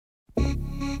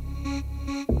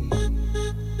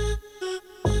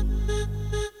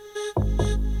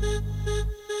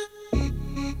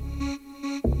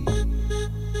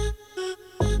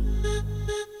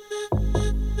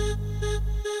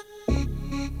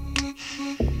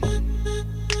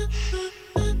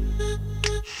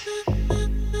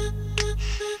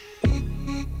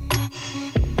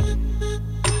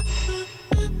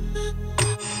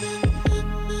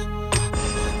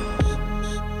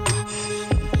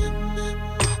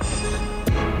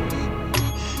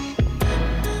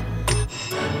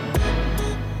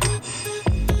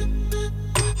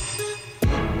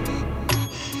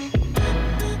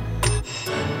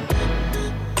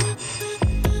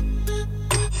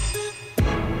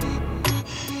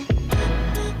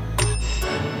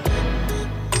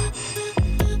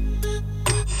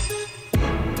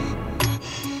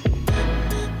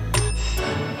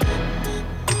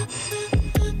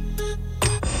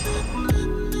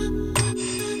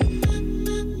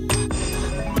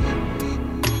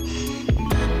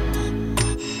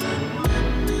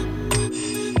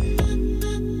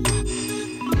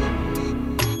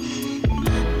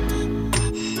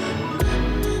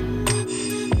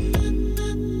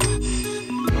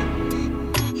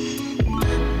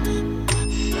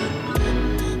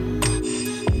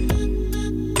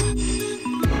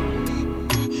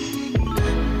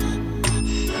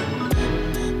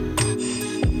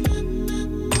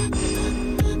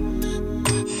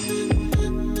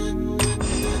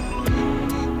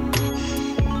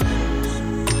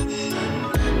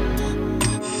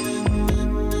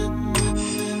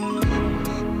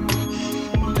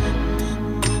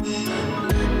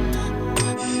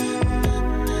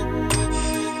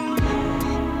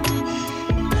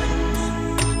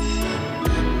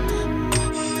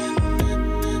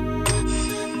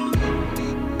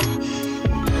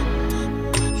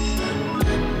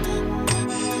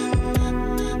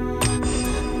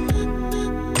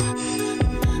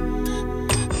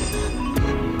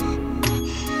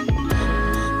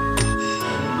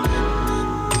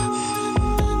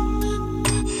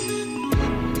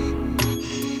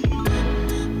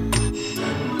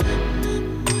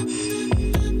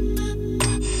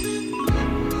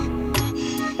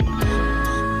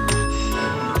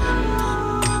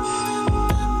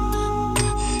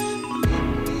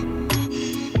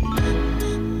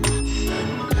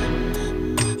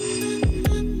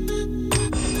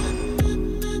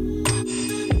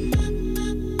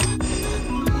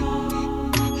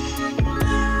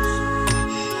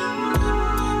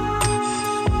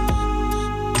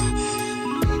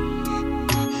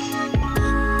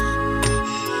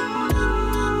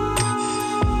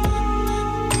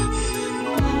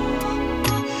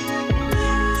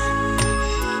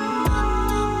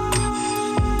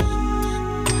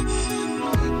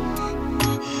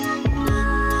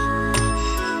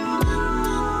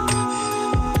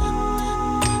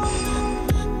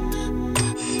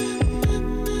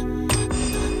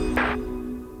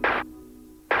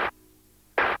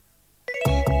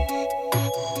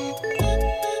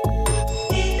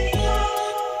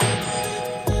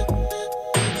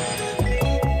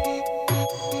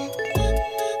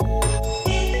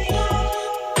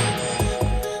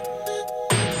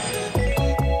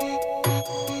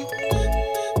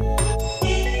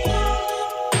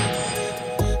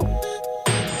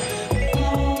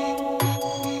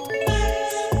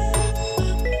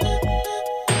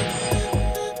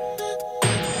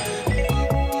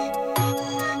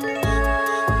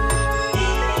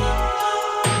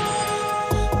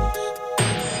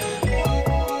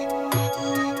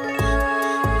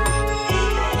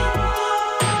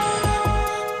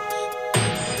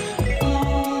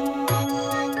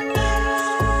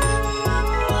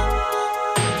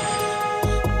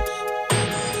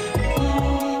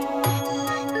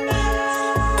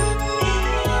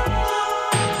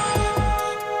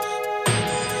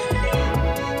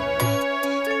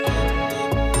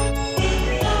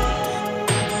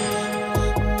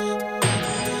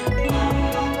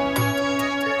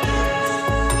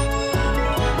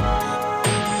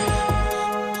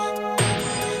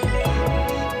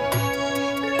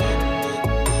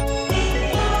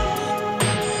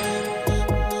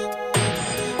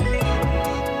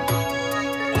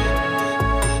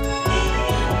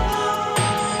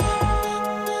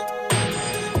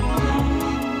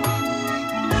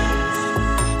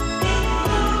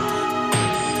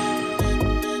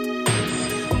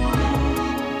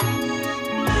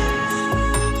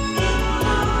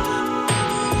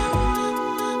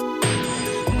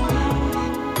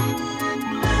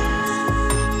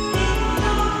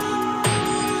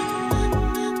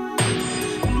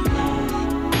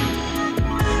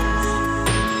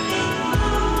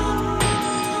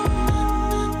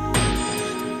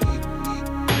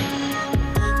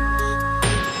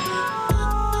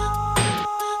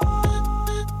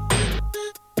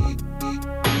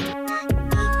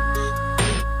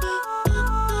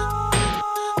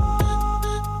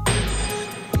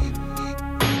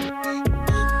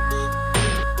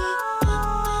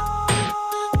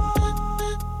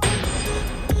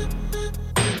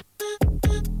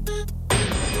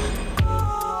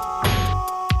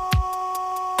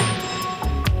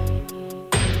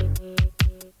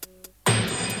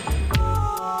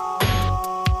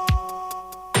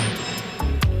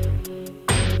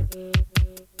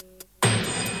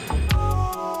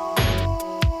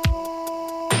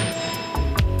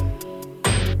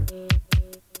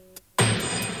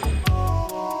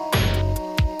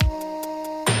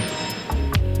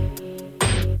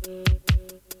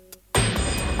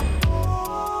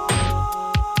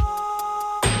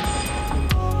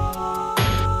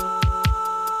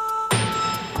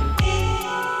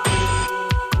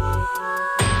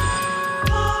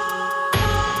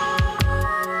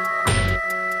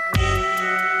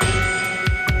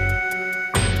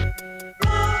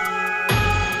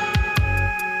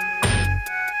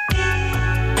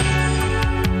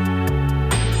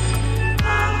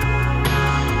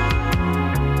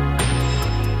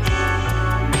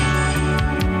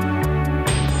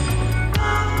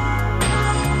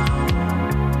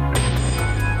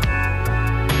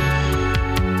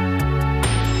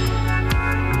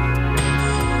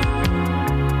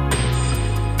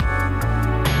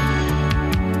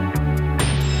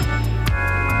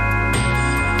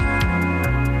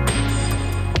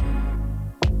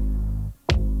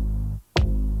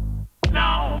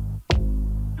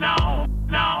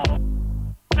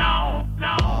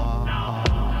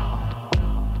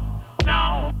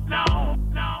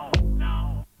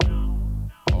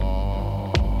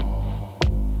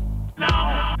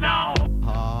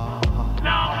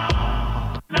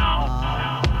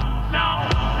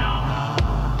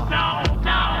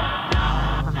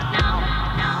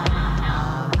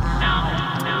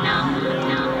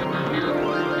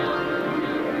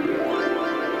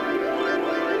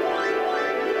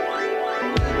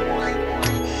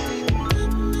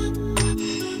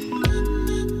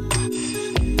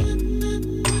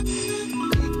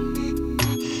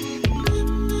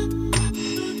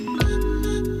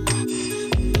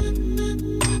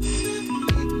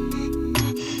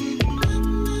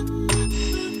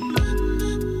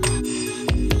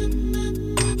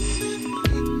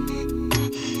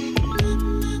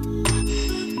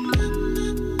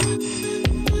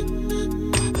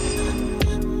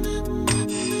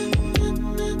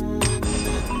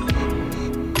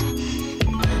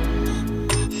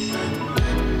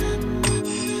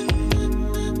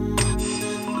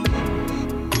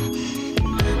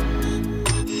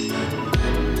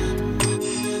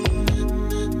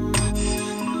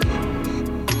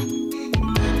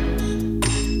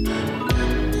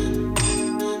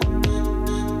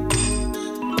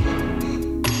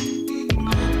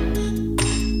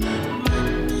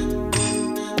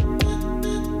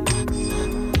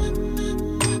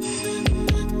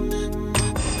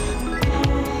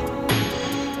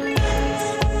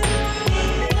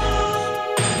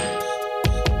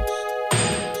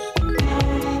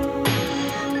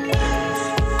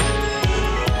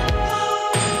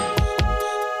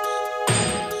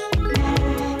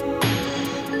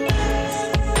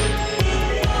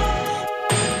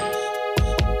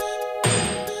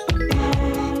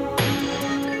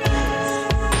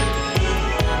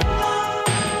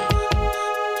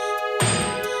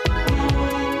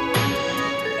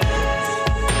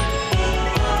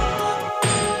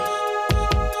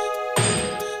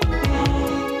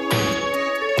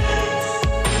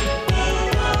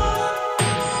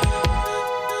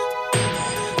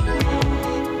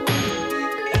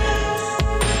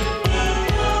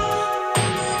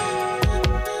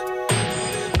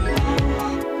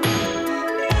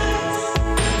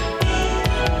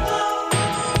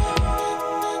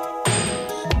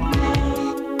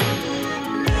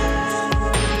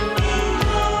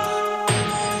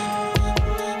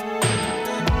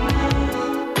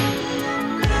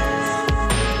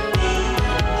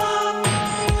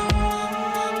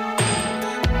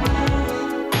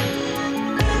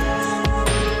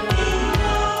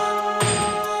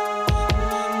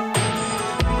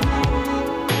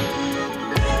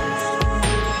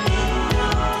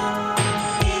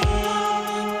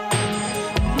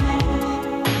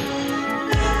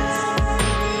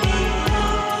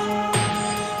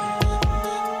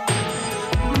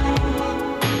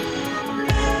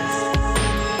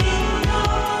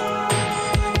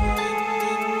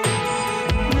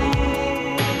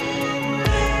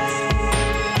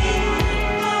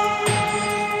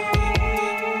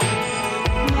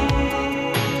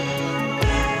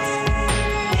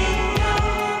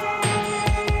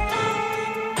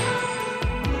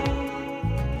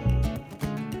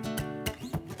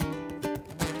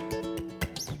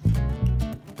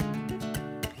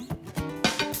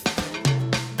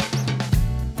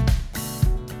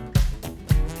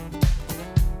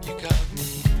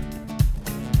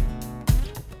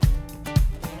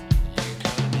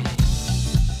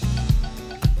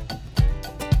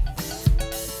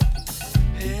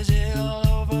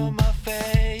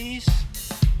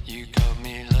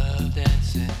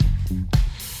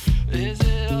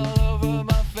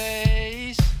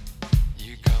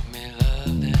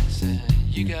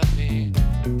You got me.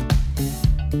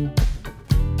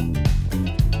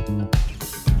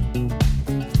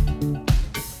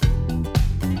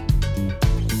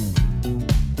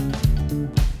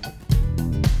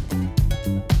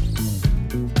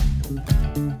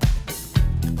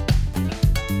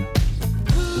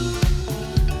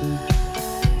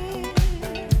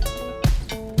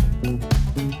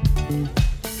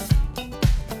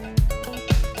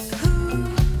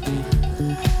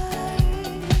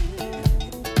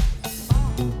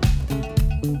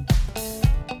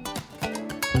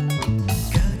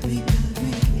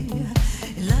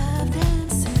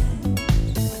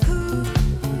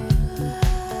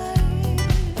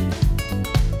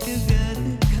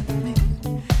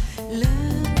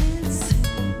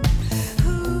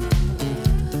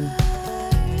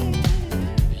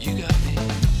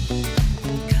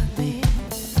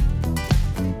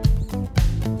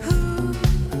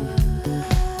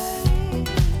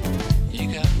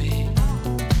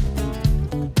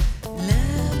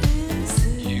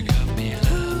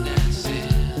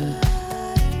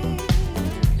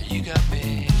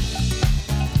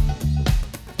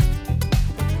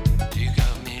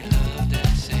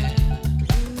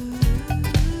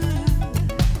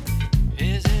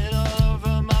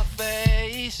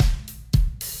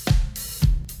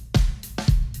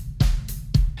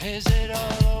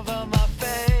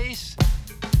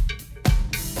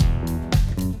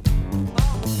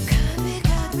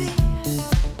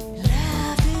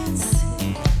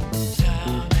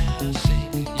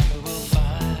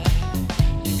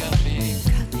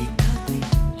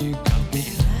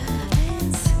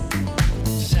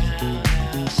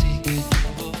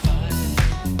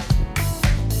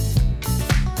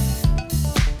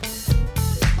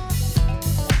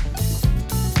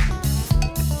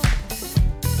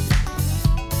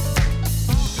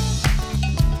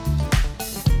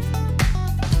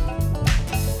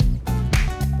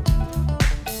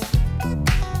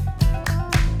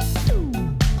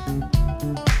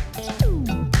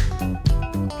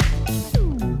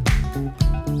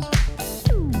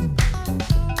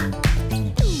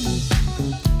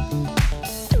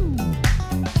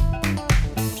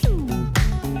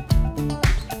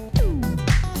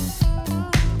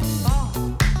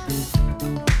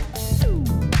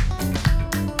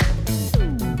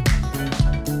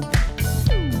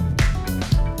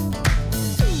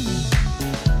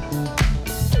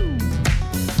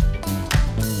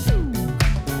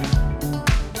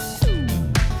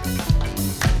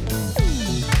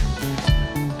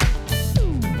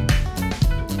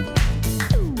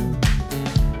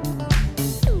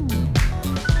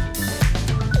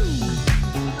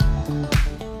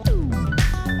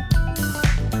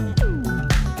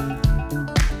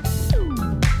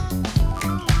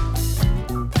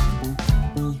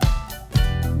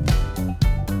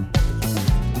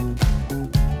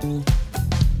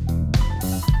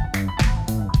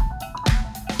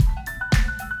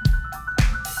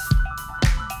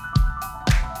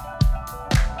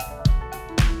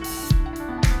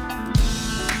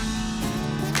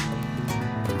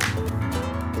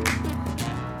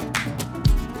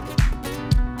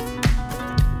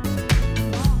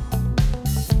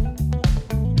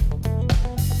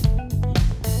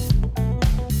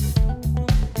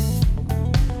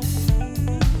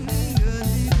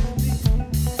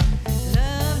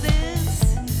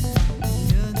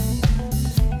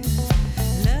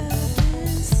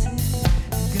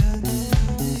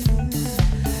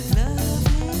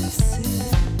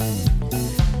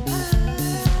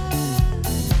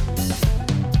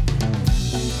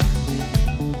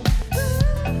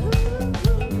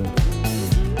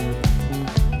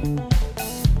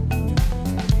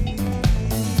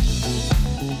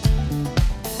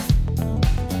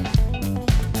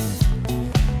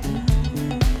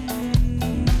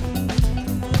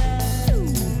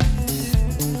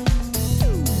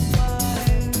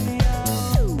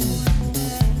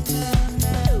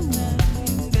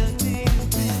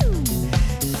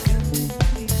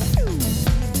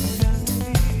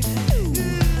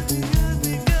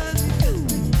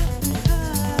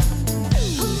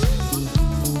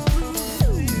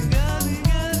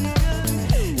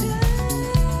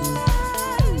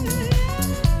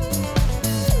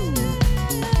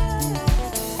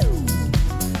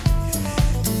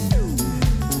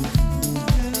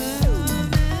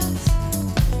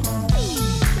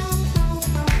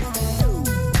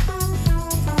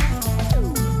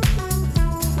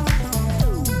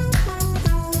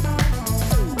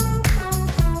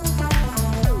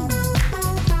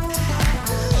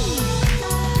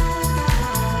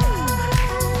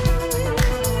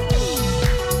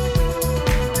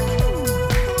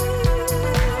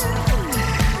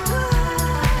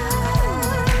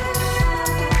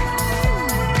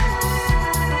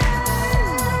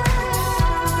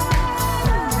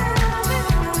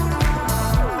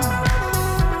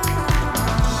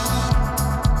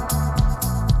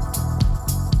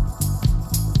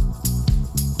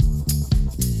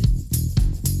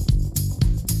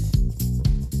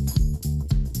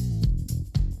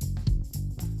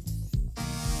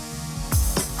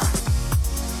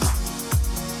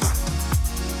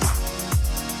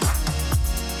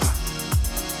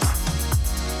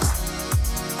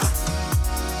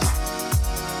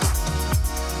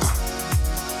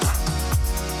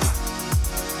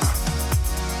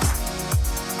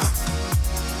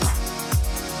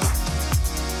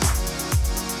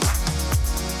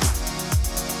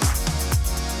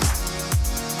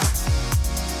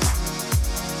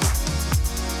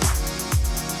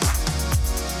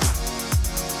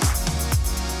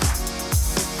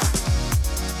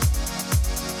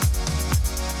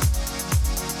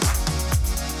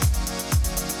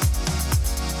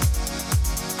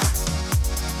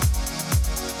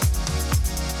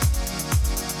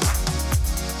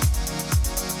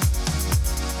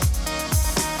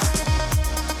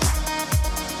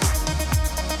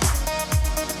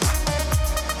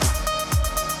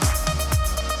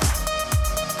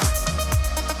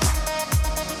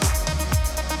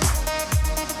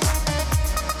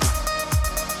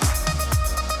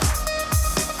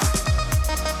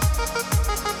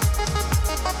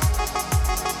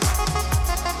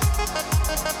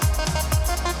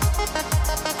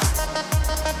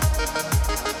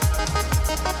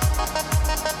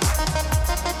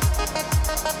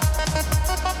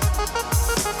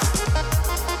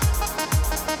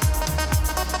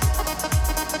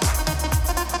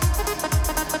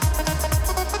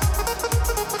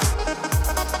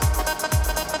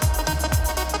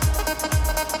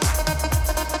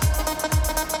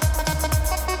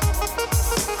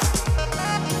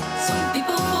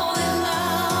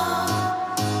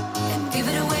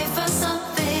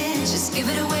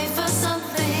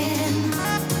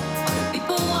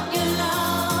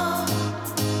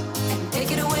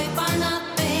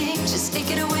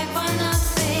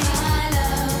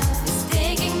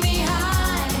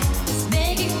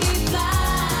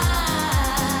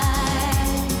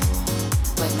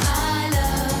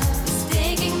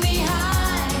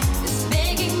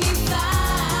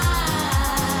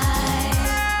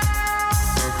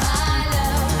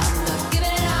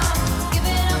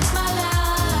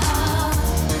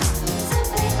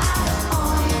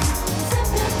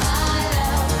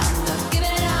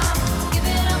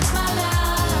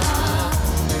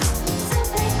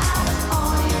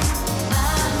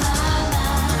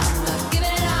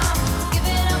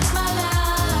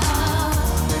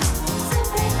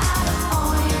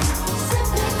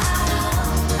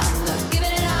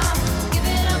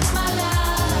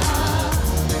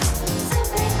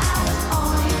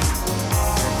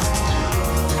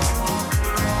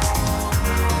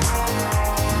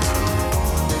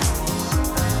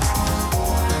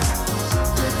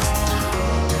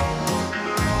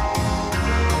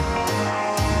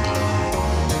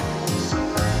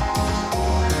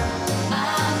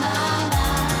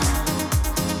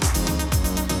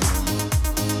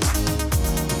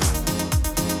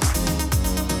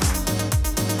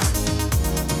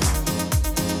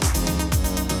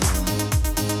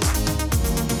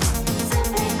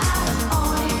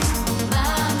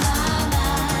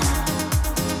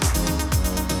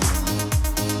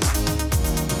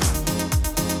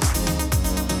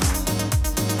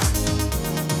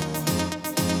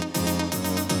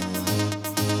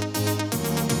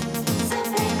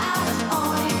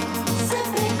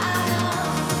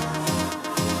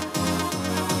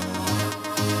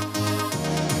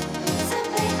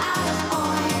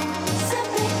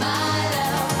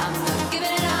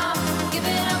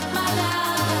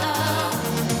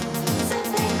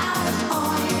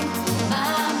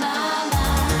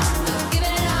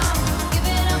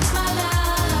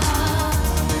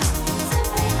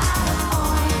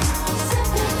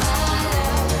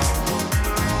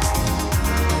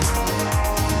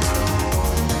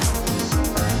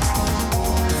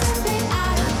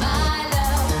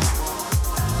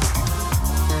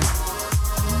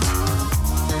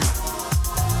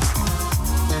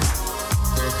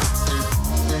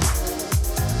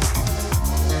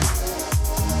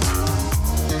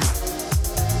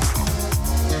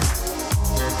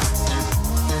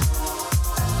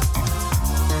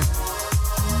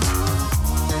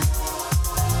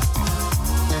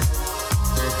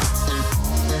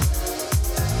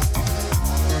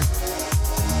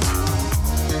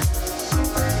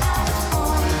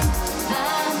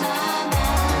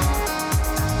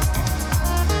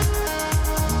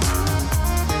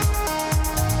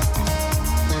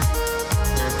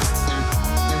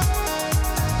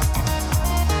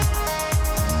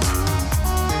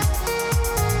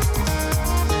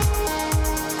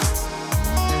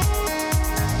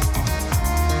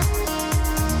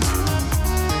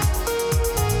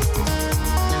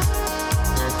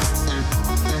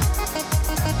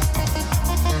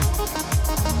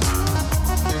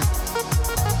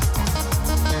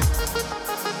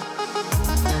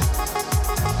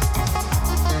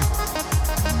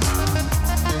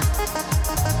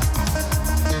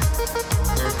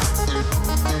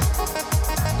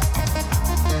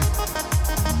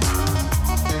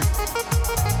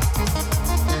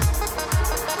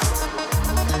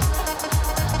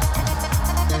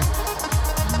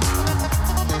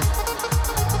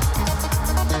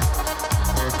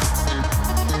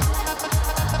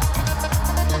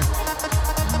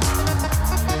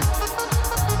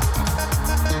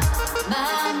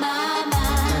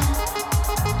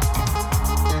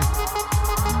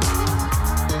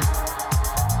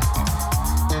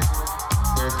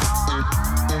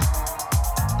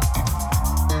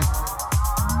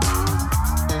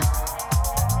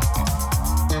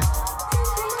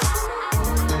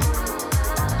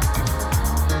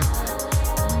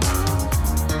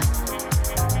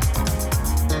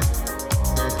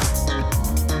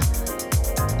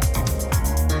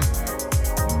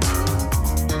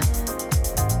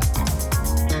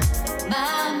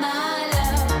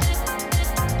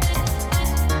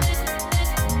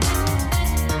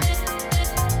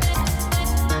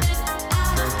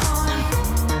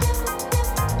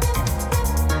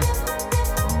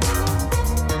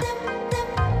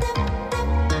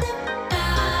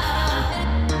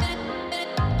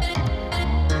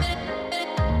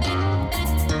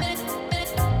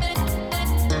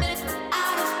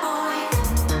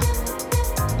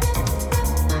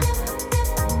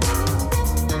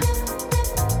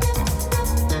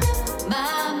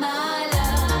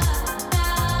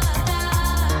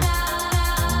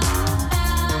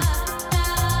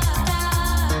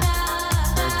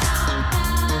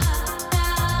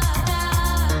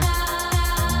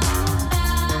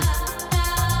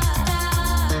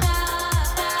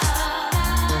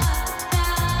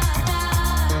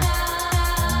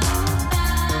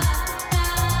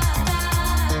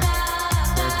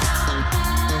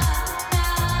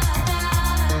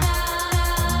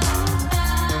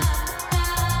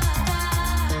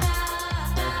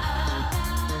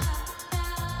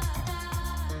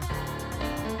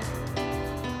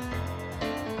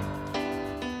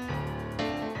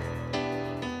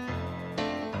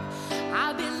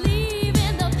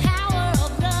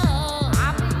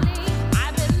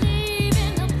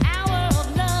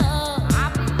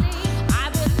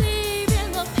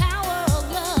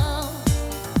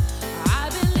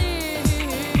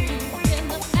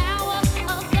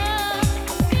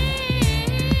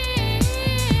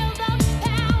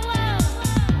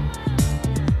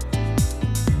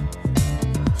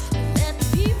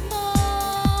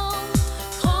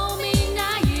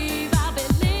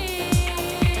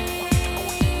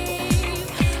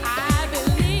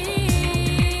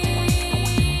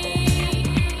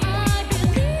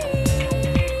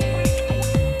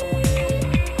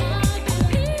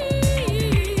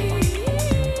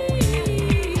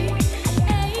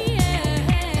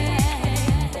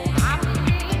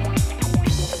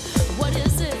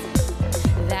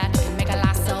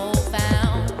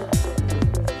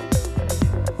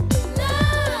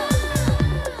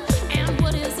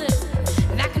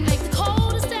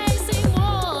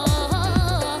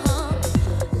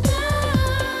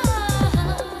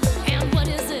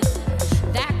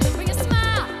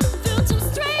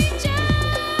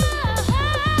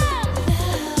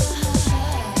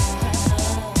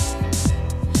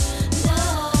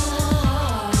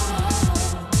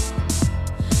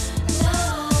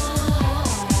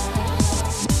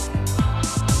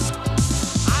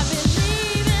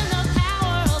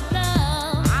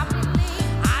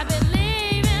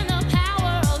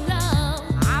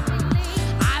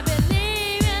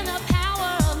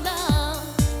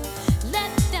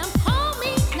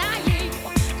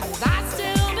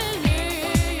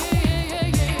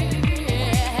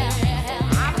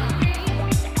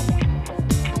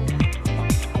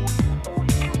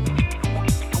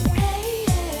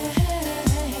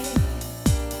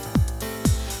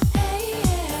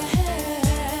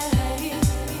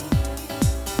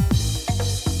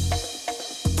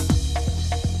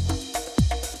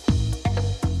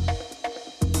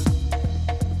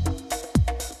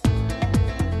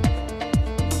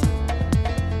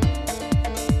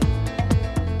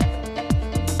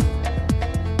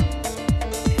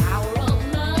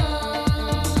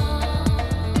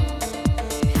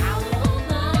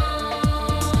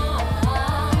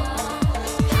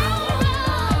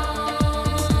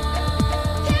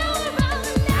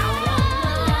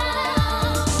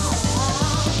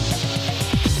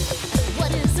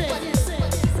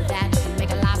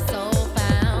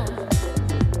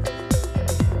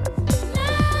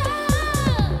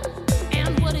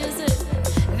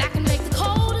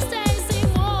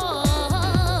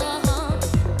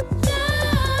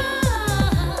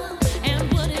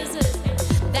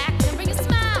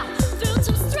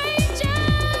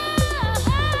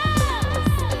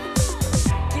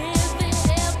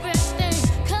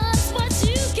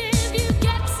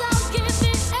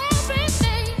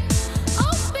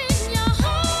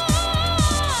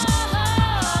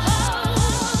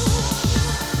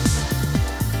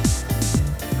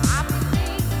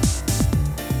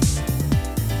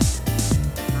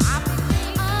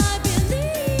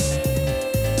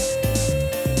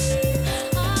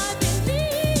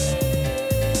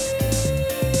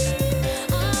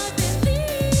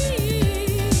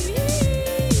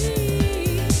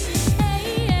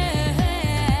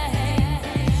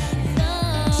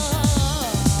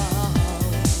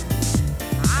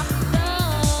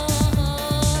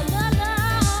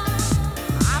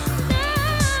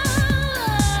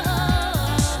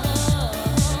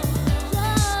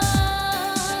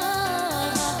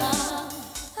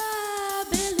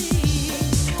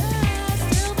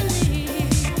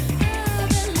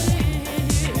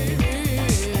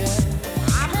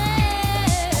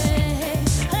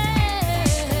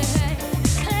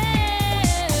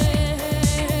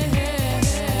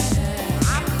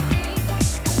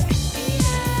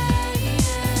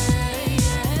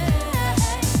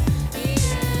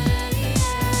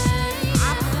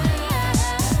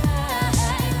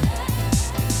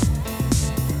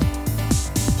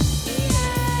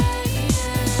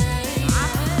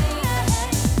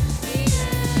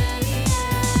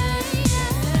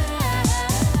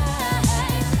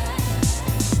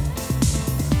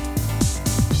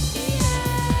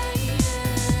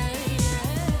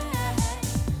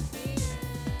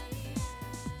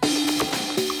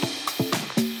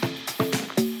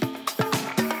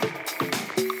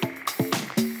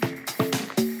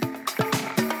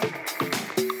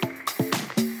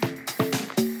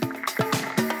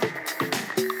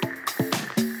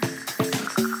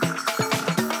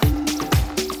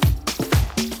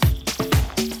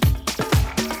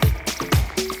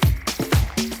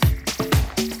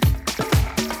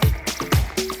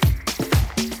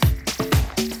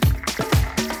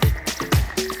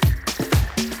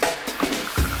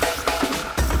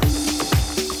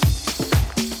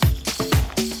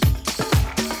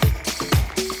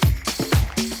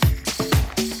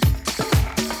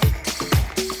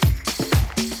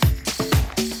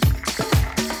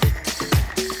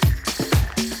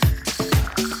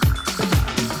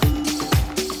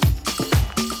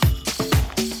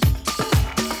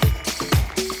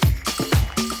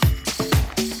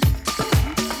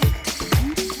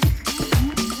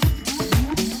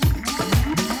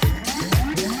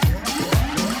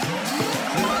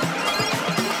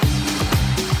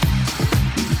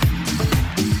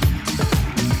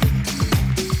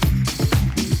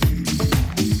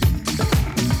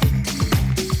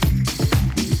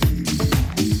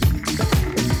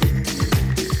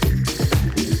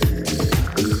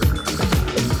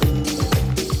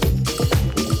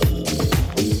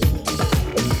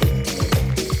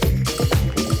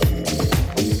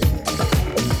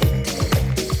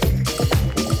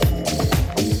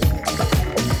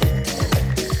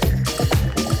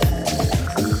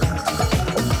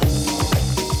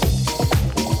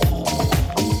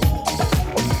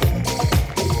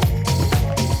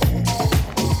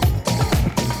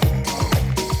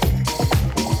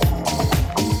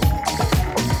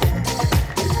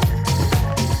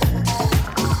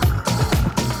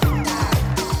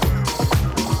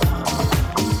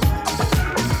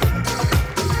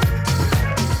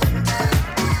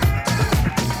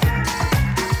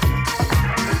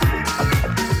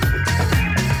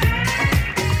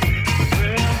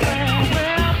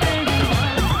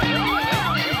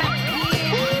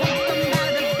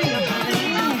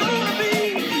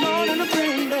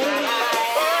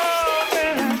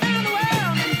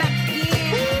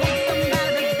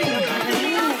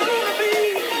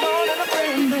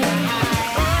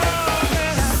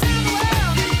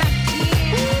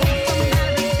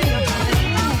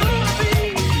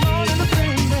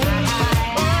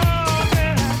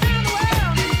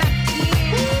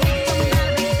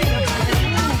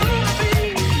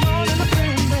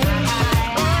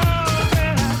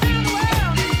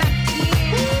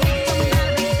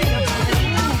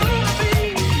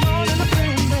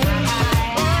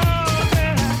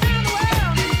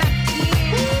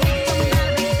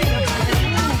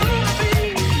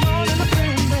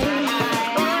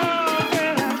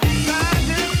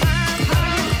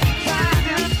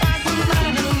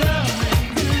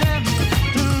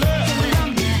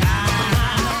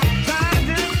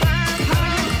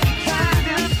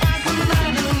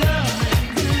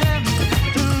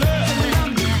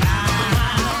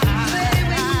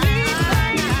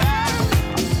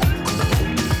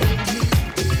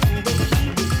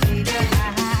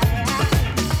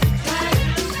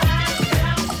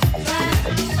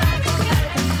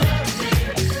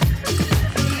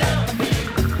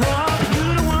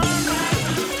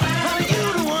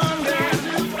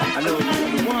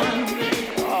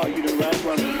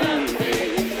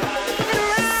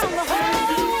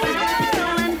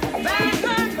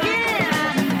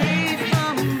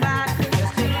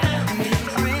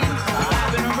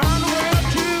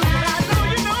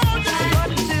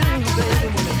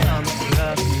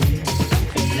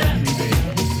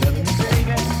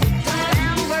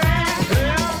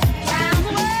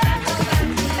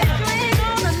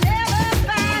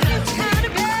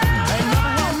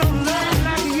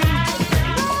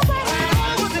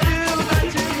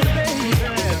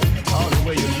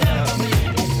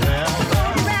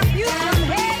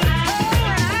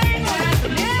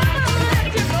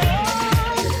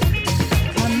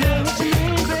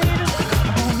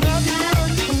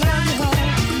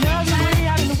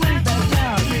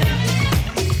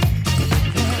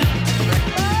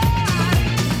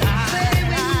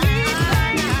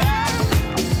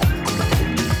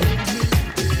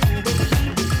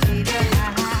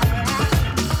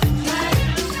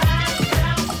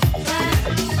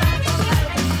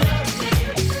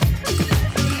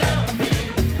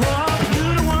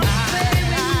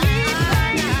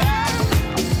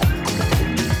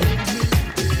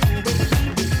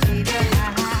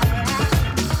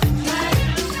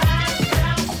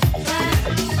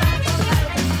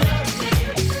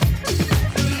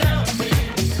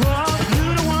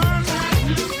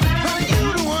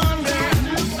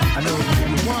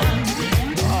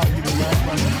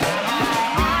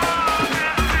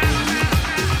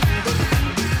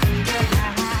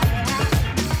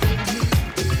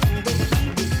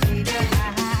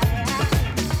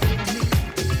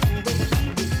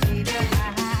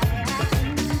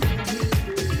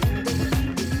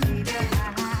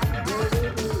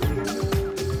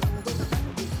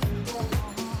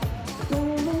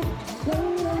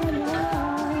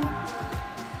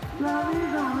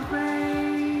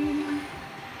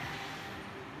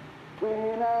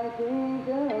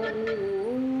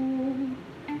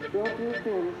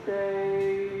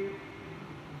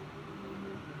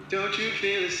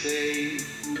 feel the same?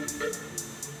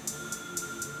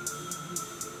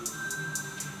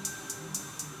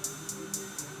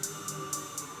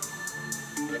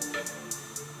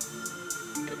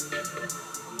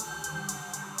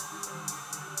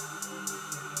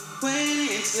 When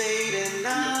it's late at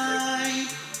night,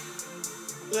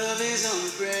 love is on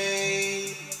the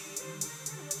brain.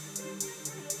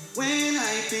 When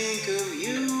I think of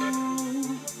you,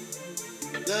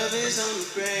 love is on the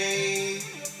brain.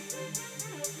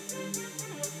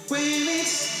 When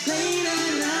it's late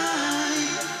at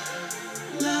night,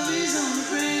 love is on the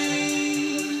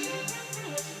brain.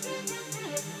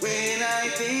 When I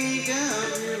think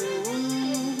of you,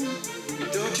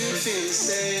 don't you feel the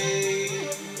same?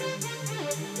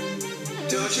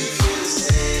 Don't you feel the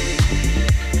same?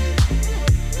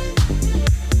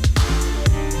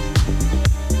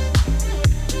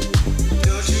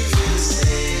 Don't you feel the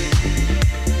same?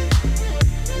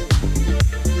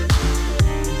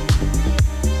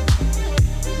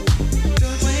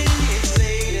 When it's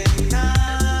late at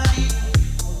night,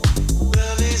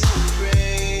 love is on the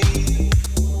brain.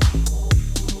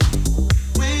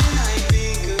 When I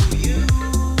think of you,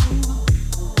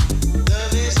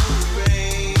 love is on the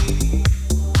brain.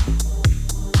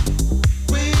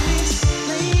 When it's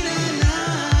late at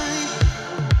night,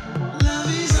 love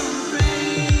is on the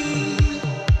brain.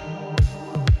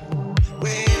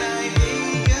 When I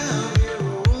think of you,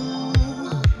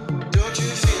 don't you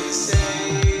feel the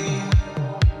same?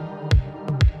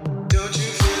 Don't you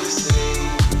feel the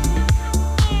same?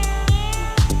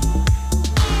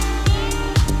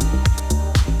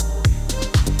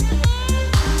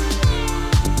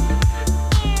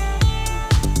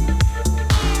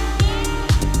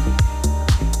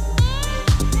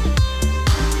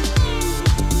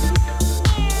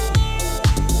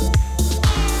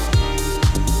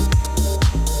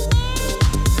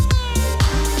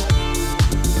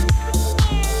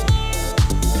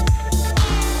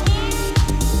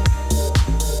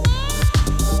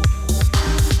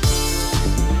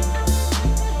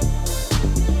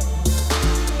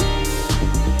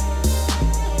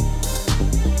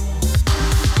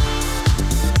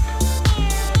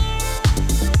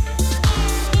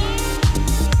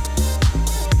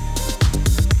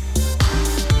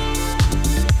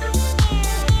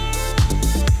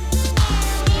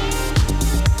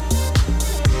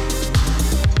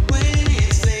 When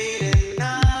it's late at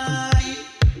night,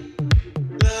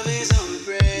 love is on the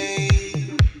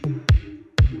brain.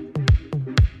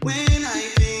 When I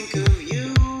think of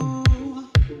you,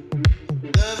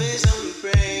 love is on the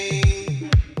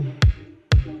brain.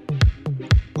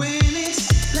 When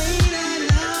it's late at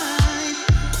night,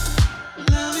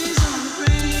 love is on the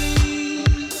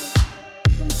brain.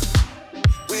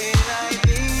 When I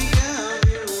think of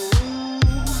you,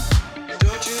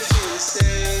 don't you feel the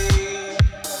same?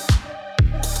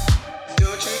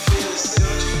 Don't you feel the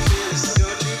don't you feel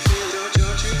don't you feel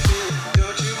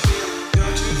don't you feel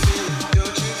don't you feel don't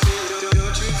you feel don't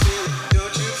you feel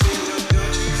don't you feel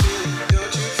don't you feel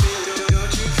don't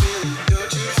you feel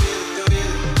don't you feel don't you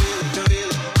feel don't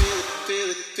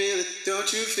you feel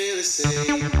don't you feel the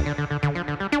same?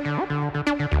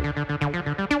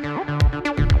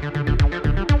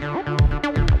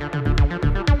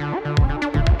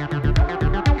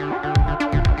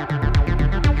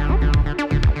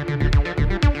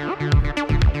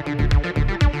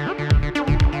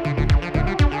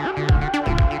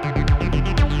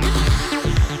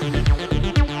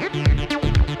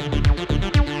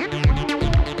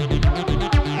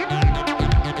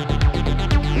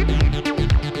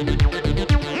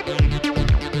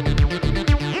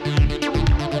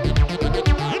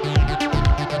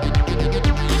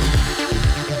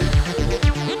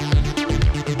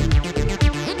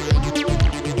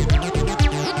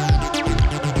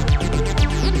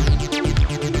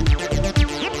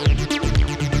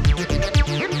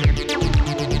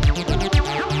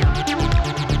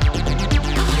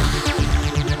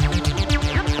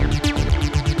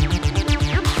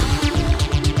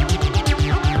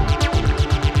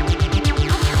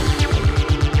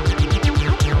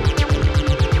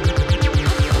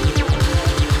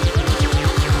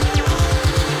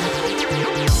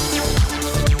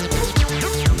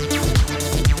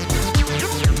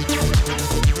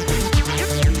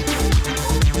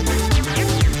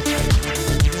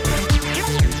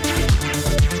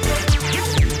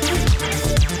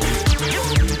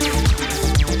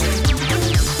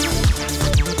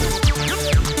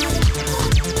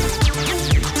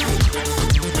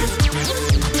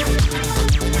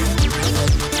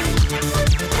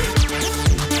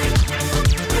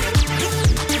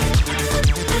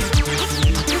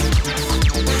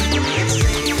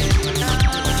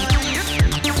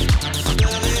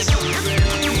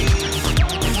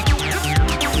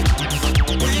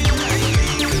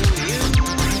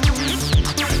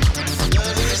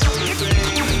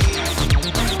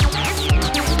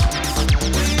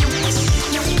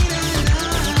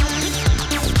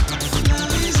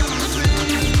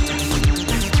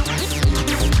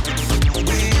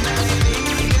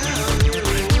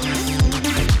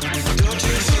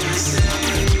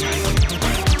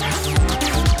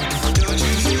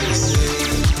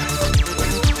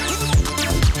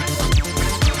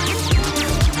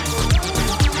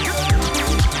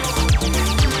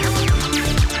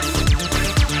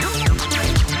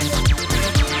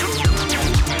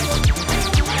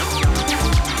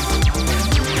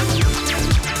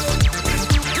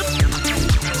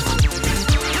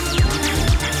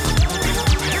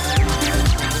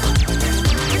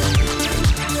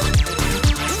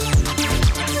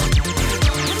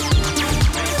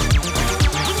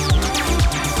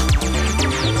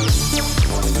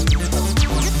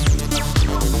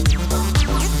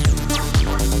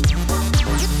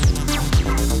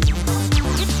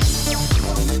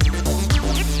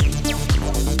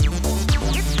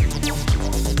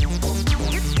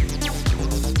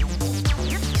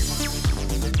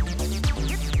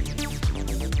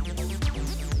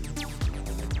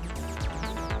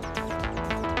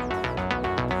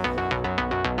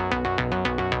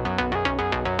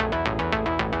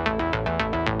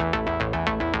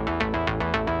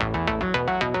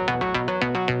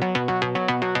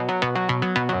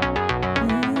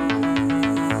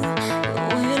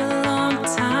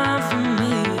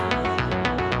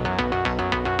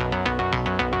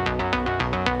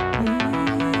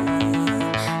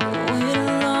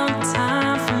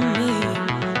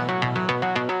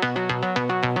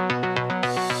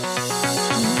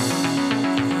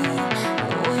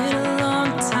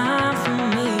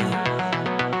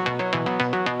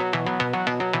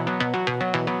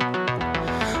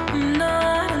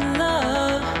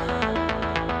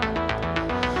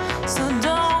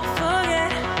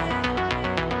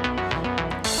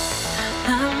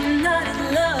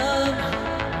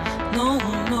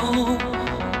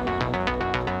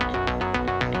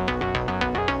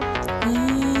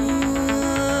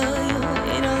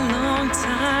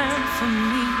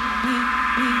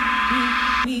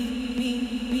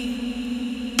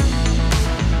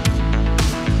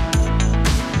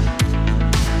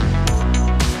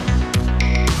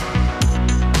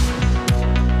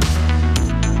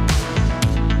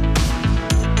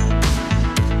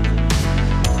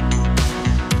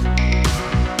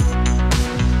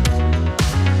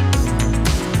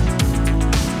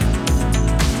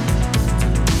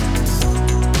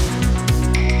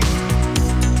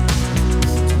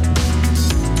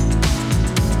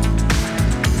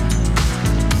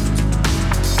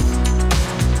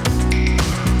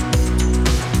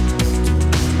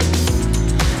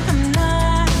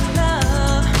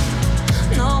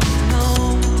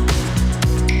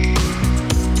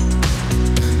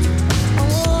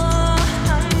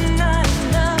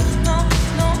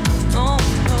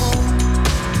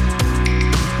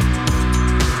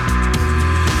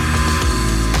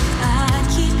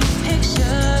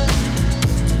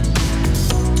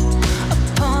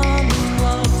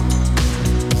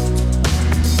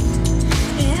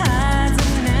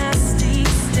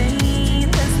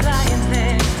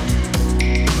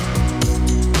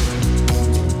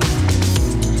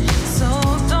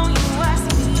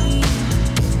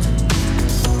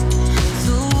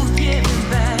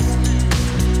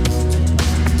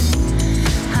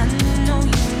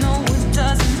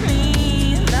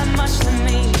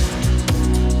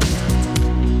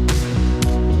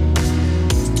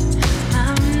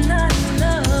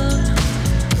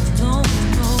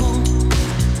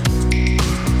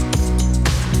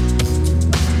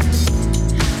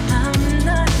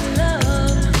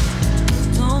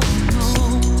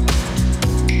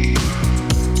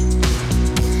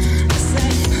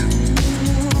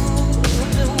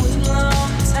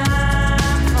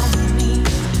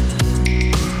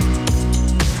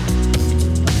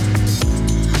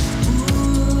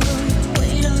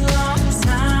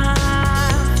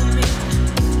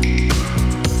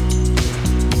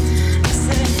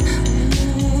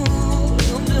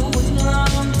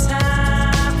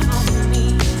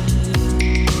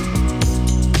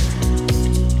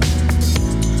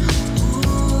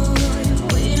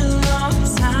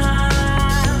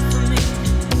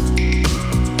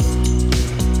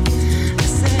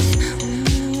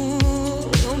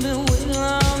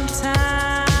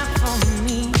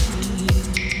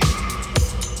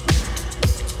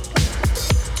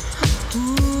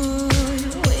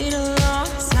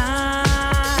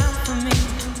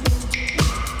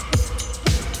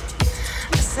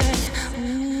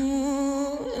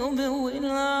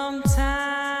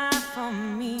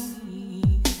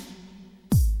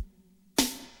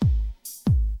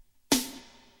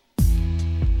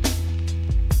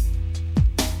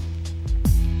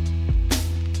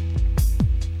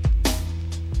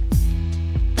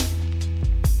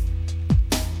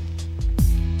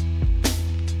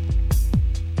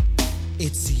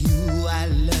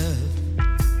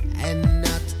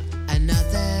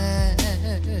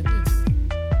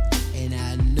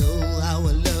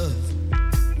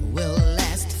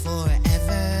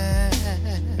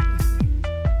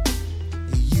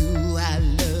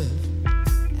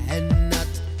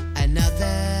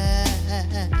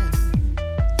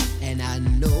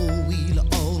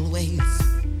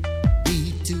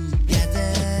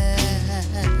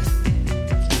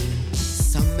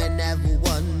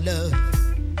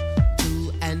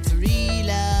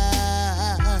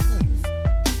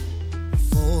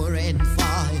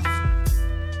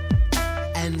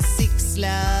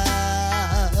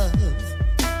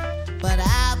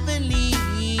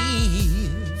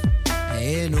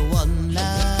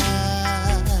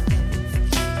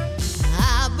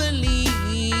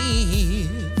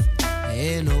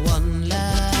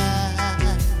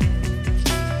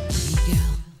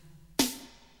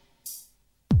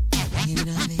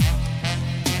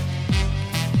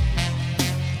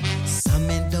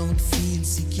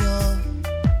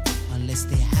 Yes,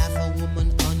 they have a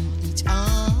woman on each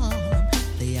arm.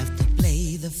 They have to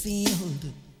play the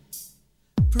field,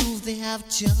 prove they have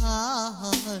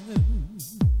charm.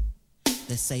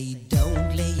 They say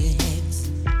don't lay your eggs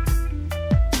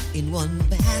in one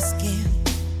basket.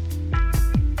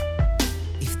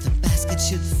 If the basket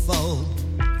should fall,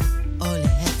 all your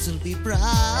heads will be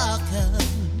broken.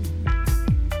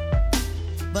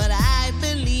 But I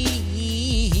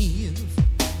believe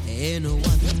in one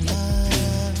love.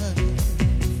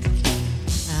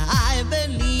 I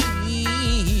believe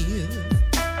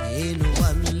in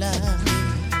one love.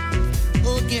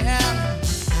 Oh girl,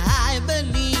 I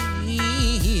believe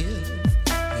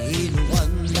in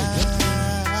one love.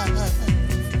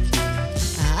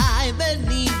 I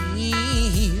believe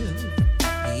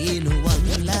in one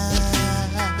love.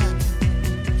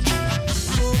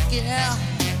 Oh girl.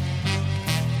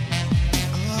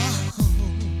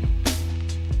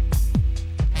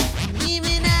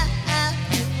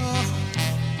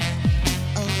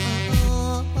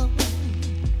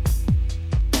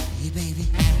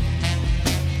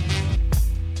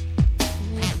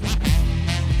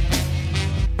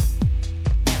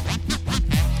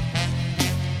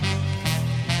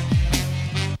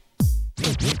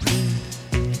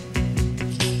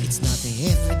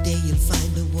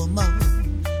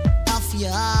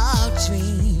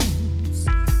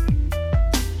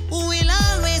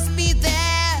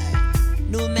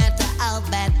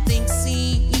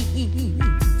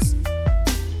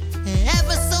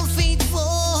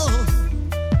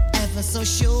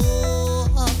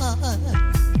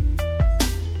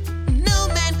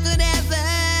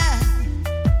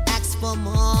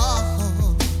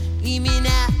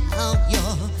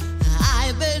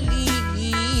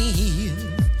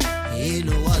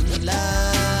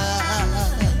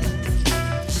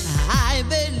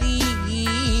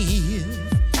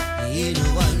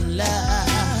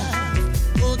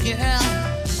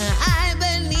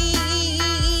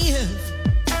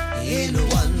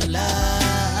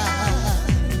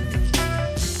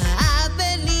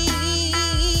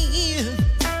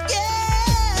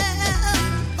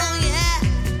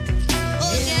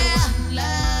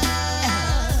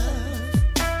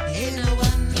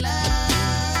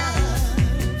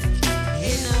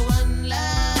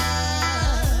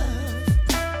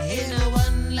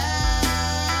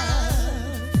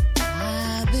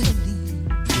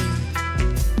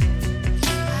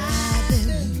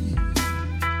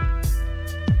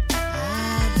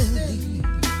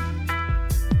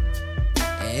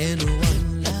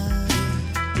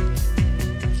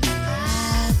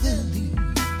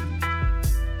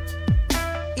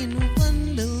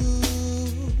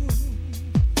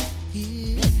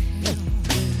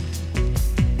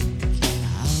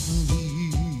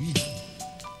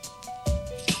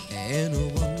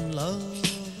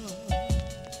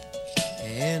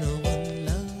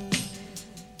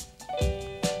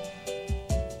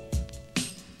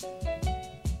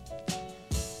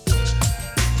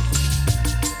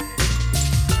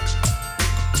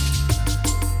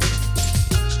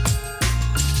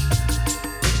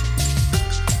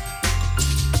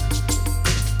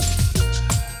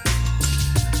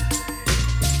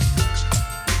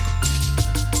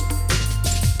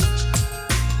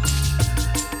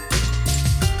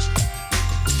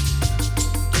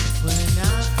 When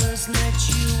I first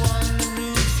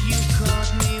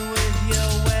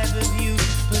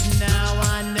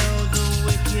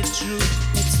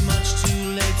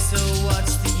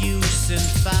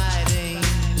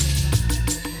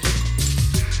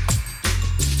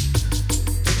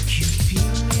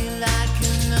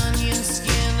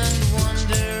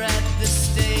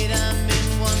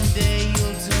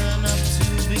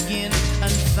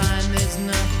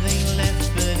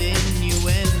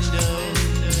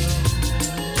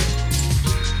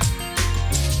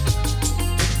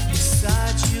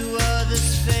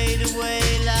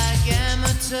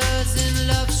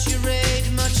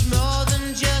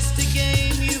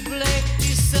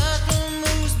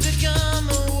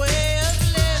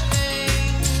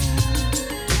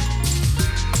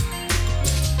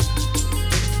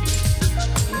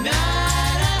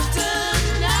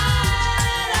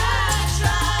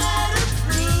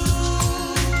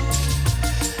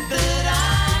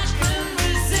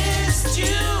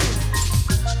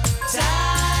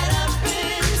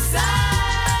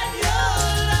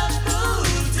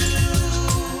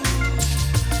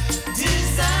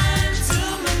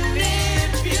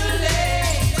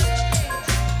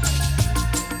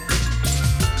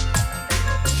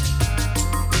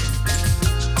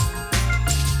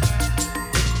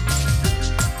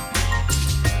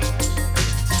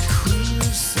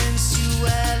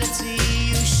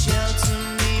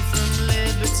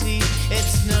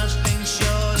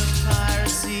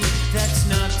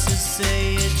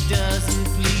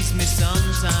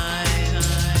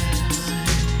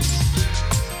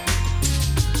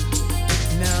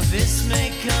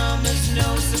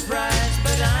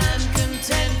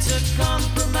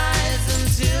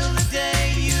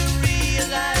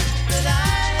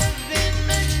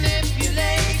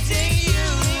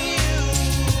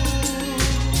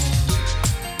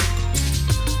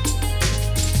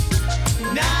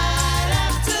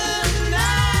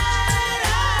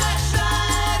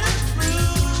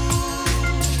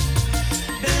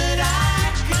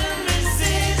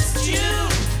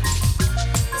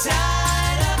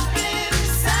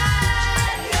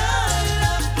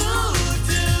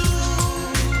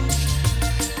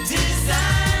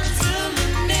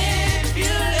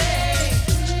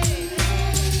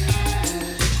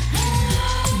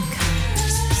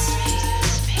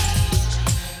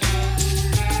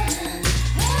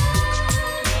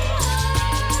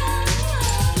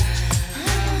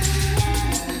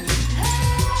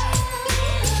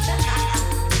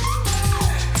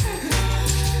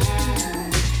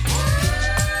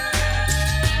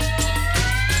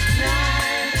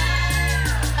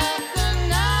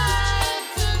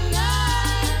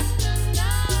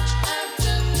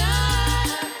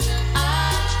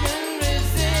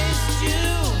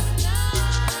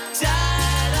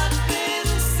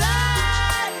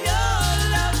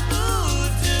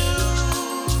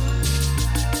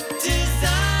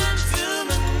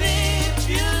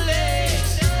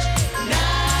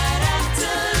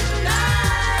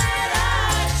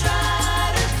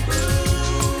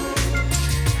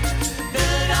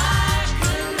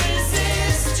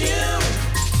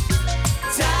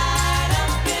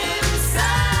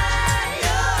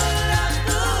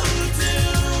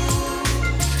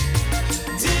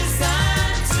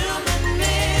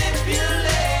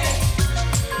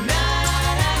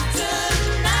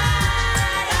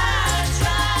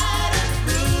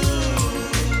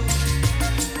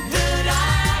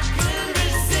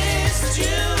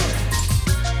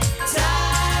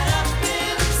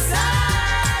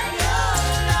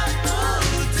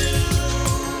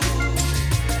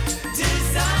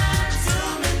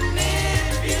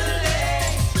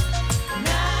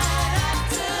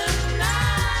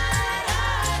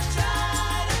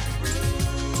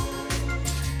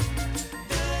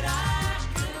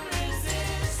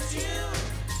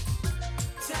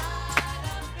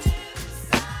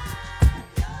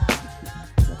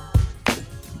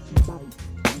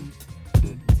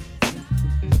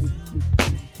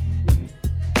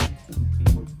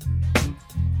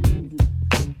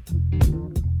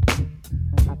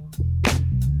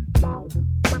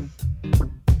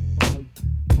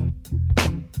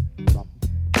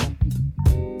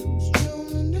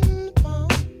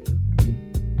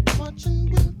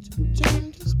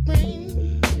turn to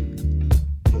spring.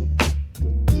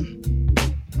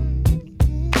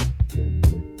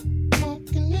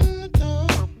 Walking in the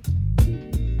dark,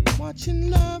 watching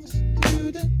lovers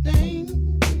do the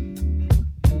thing.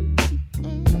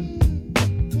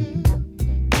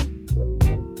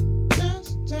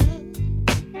 Just time.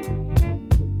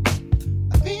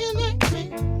 I feel like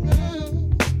making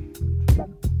love.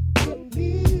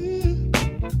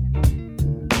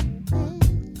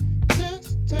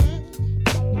 Just time.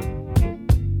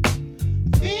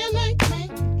 I feel like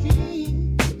making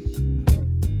dreams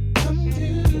come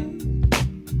true.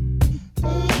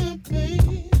 Oh,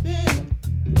 baby.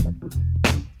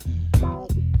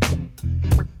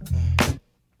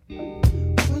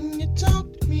 When you talk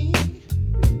to me,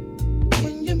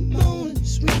 when you're moaning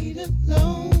sweet and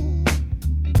low,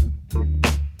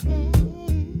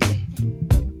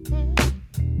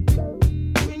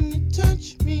 when you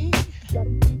touch me,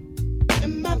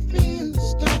 and my feelings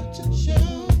start to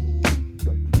show.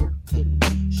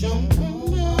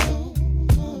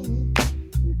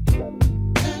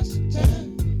 That's the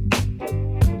time.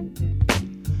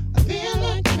 I feel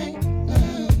like making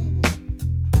love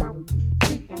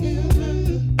to you.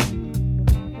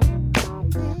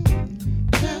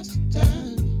 That's the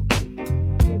time.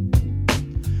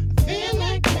 I feel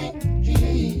like making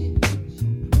dreams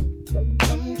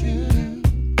come true.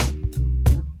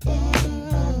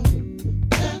 Oh,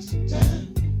 that's the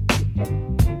time.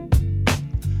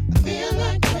 I feel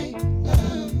like making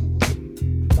love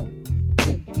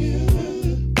to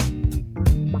you.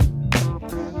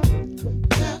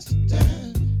 That's the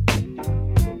time.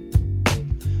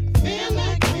 I feel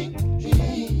like making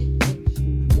dreams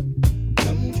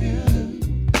come true.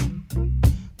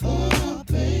 Oh,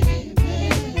 baby.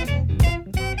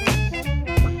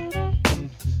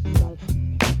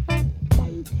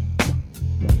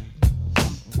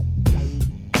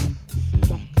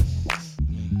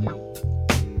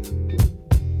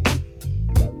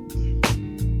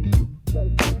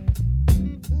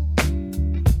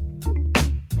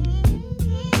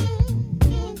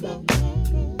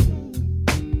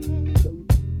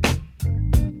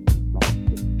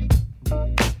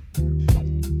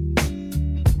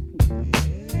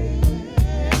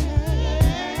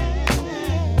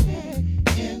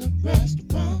 In a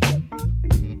restaurant,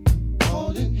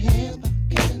 holding hands by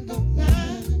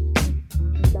candlelight.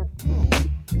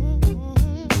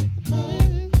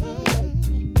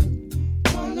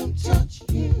 Wanna touch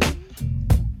you,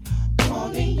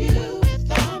 wanting you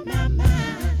with all my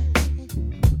mind.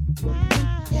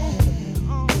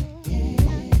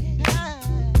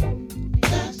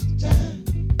 That's the time.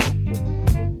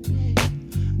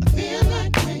 I feel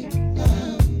like making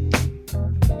love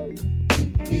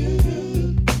to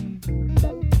you.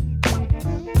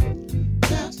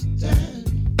 That's the time.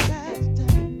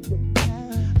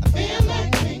 I feel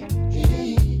like making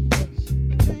dreams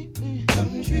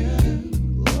come true.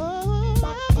 Oh,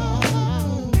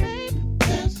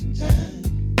 that's the time.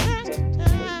 I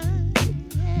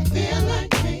feel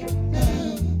like making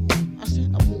love. I said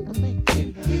I wanna make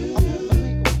you. I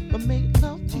wanna make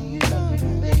love to you,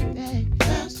 baby.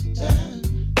 That's the time.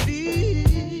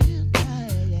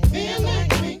 Feel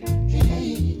like making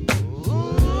dreams.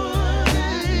 Oh,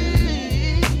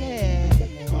 baby.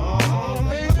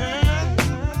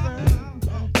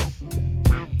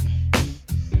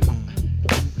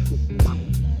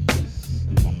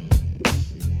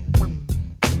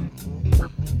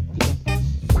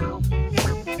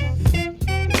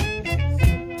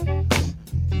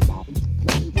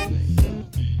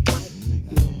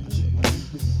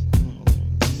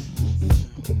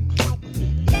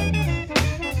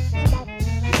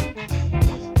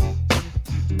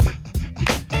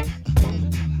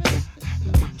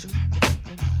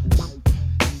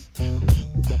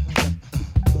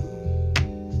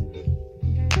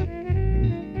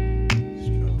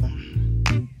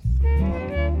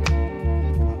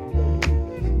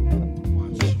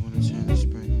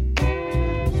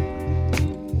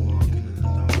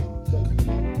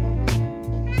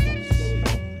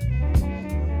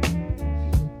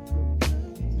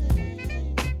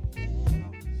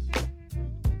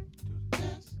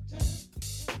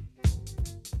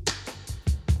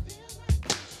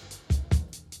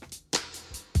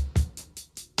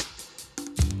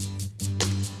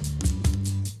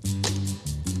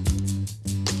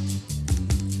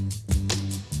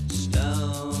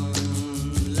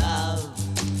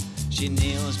 She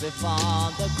kneels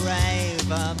before the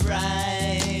grave, a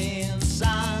brave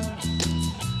son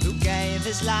who gave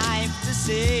his life to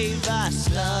save a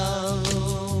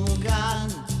slogan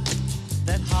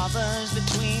that hovers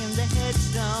between the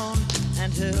headstone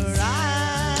and her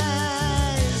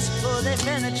eyes.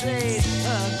 penetrate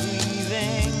her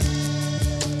grieving.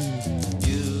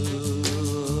 You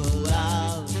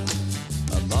love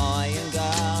a boy and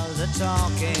girls are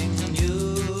talking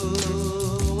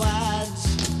new words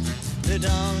that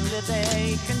only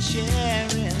they can share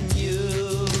in you.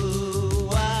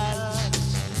 Words,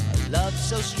 a love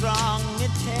so strong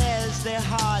it tears their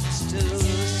hearts to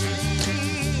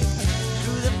sleep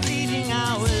through the fleeting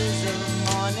hours of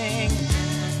morning.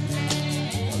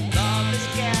 Love is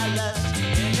careless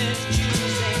in its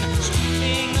choosing,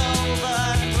 sweeping over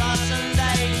cross and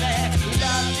daily.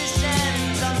 Love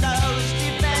descends on those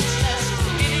defenseless.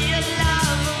 Idiot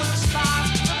love will spark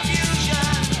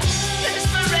confusion.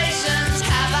 Inspirations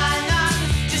have I none,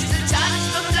 just to touch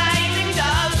the flaming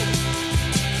dove.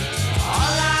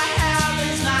 All I have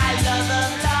is my love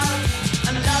of love,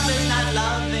 and love is not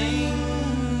loving.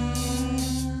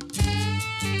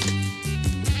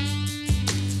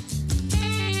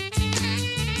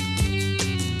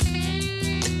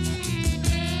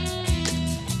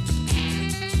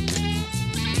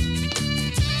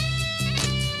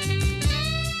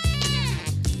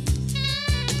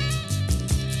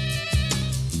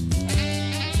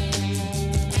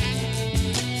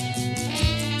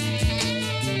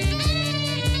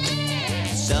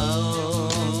 So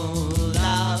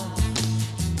love,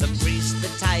 the priest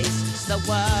that tastes the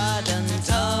word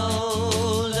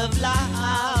untold of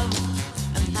love,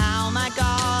 and how my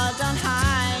God on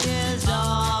high is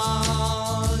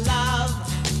all love.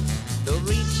 The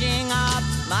reaching up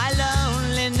my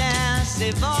loneliness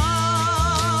evolves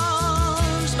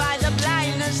by the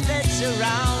blindness that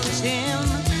surrounds him.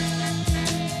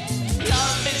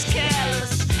 Love is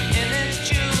careless in its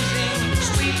choosing,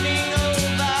 sweeping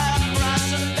over cross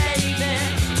and baby.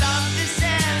 Love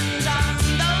descends on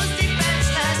those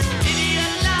defenseless.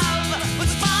 Idiot love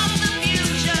would spark the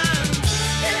fusion.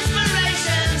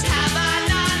 Inspirations have I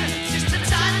none, just to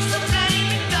touch the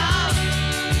flaming dove.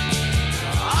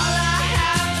 All I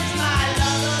have is my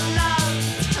love of love,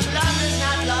 and love is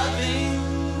not loving.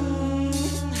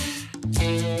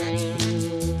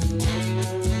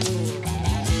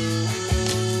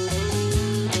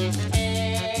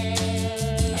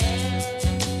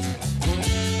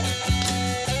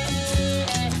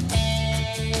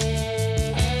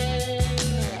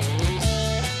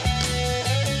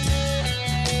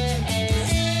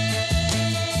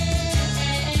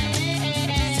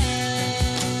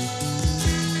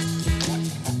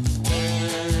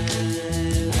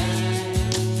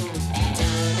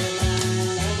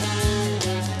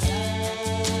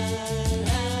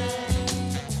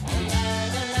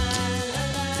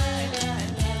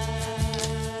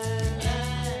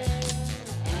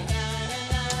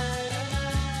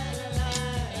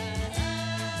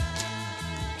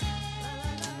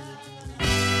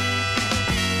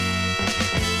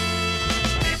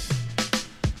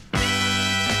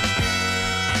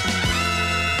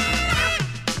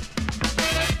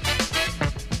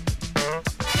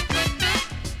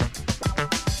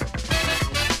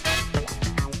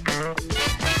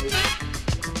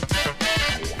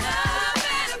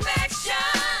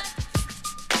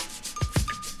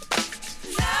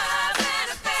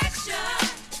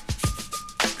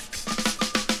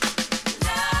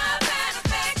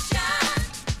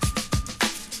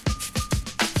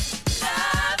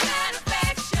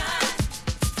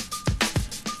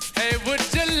 Hey, would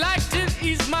you like to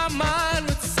ease my mind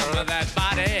with some of that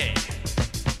body?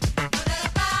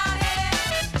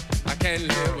 I can't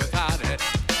live without it.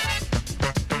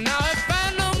 Now if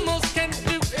animals can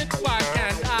do it, why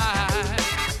can't I?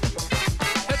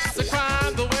 It's a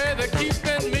crime the way they're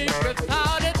keeping me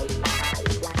without it.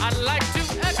 I'd like to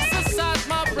exercise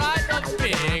my right of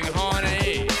being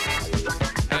horny,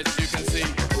 as you can see.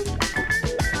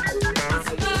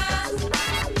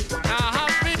 Now how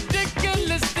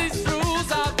ridiculous these rules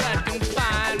are that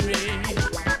confine me.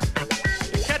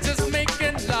 Catch us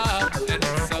making love and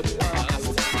it's a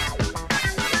bust.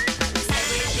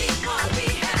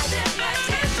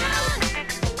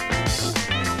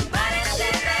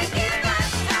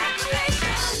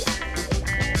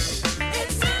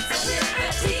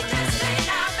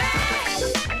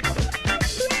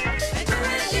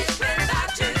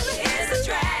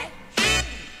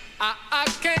 I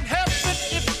can't help it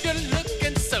if you're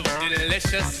looking so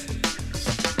delicious.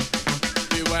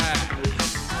 Beware,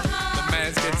 the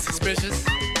man's getting suspicious.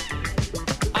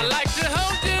 I like to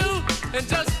hold you in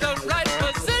just the right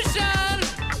position.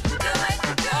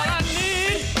 All I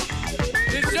need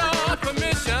is your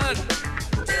permission.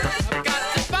 I've got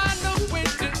to find a way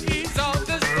to ease all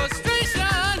this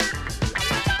frustration.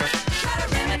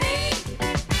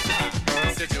 The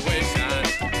situation.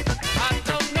 I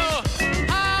don't know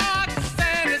how I can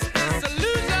stand this solution.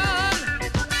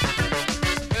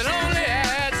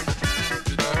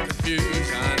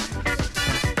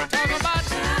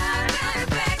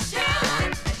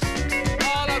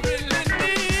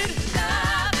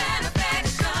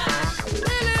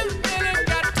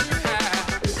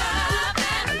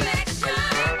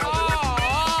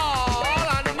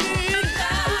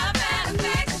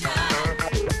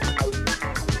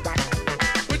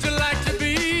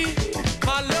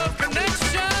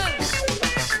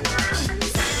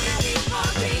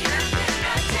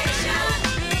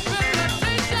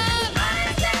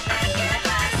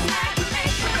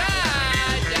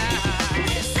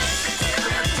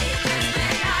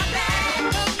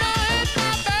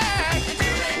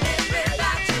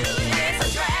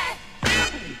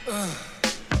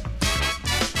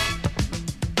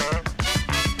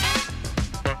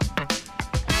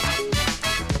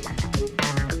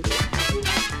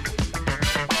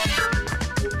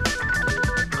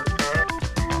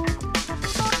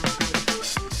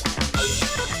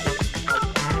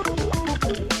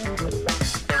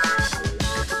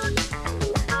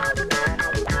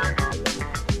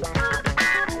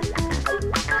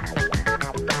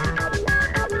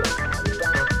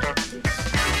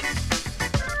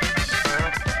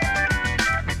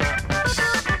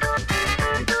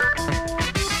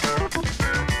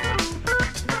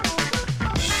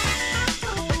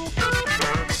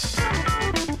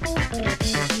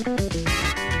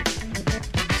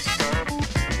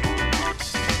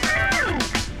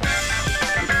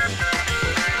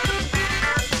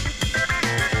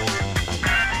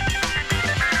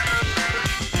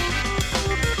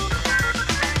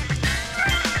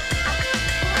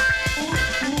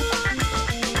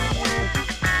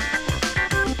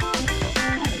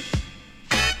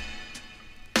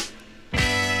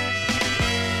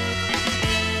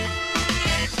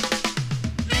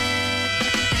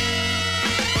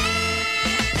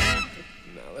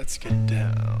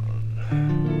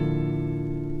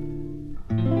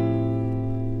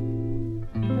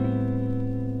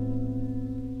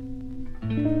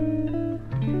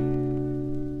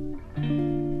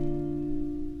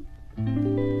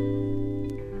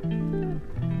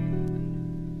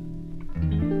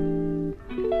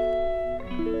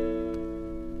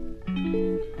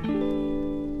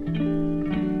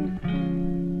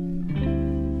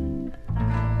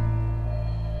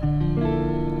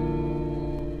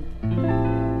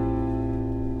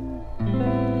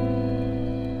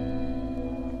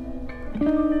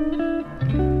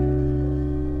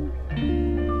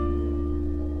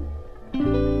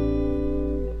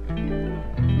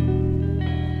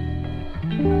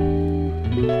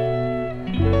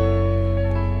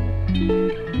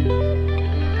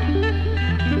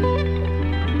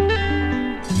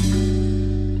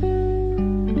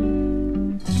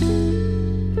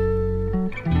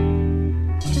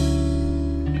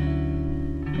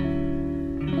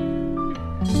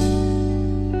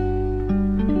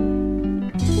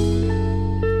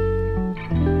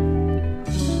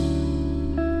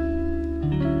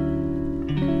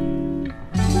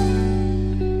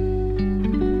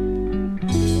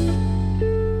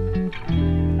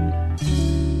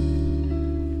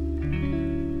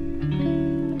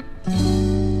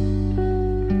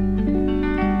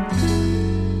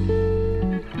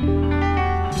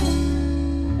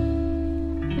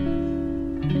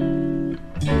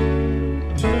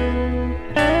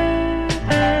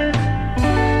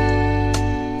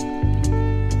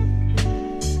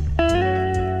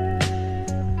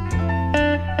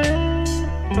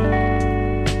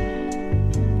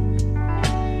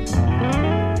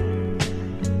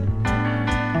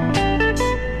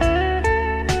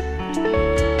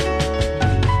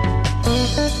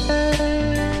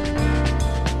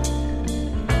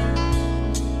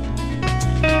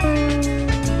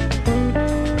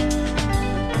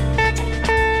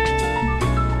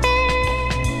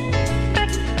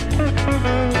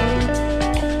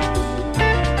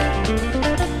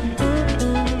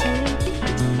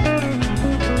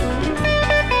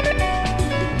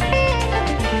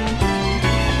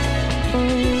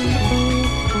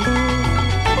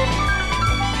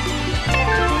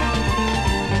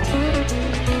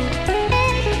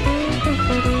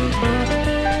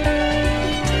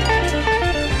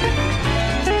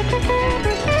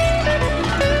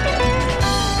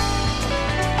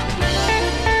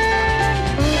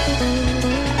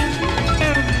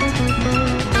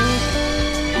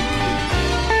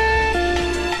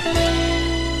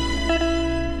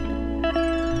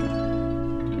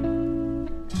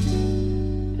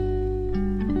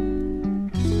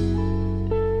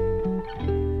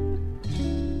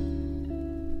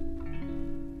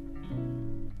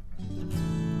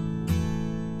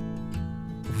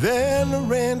 Then a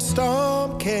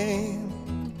rainstorm came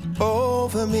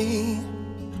over me.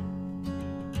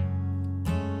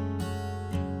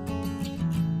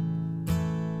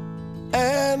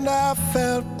 And I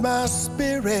felt my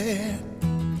spirit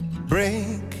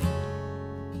break.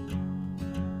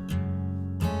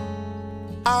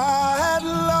 I had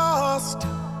lost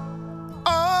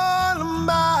all of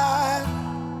my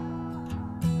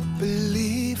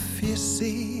belief, you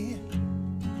see,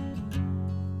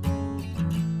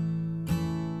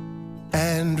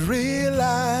 and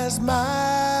realized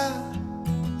my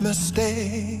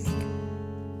mistake.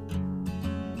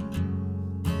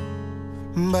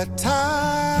 But time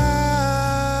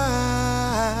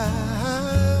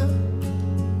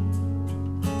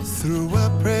threw a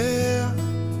prayer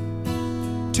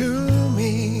to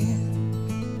me,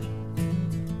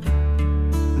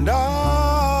 and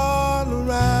all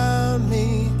around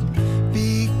me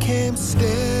became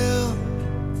still.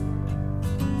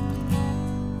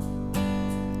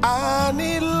 I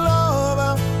need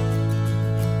love,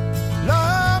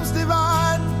 love's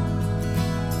divine.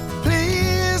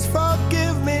 Please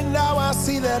forgive me now, I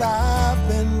see that I've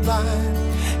been blind.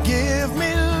 Give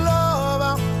me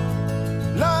love,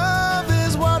 love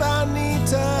is what I need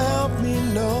to help me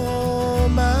know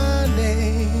my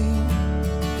name.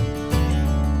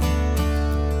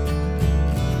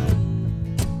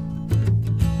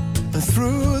 And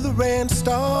through the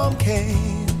rainstorm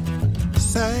came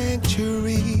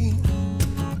sanctuary.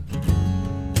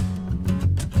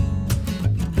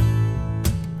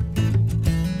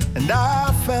 And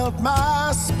I felt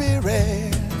my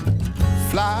spirit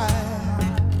fly,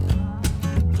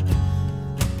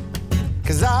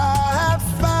 'cause I had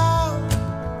found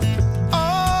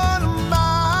all of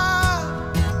my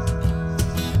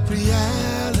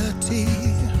reality.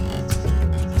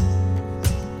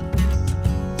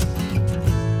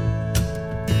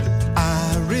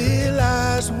 I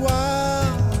realized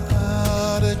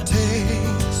what it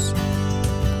takes,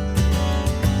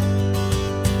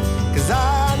 'cause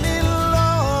I need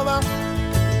love,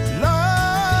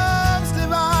 love's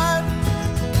divine.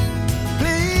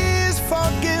 Please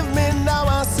forgive me now,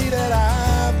 I see that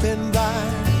I've been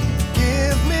blind.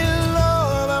 Give me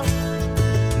love,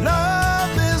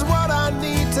 love is what I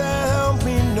need to help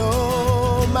me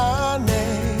know my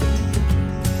name.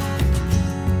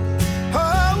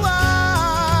 Oh,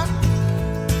 I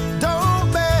don't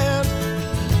bend,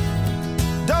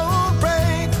 don't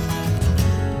break.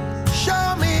 Show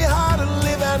me how to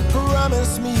live and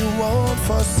promise me you won't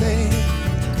forsake.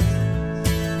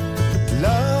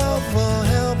 Love will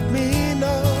help me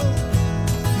know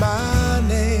my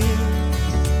name.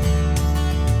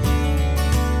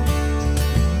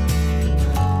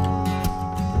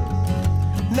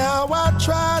 Now I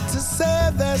tried to say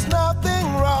there's nothing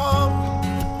wrong,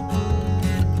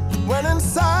 when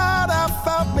inside I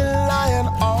felt me lying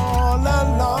all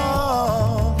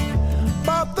along.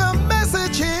 But the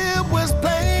message here was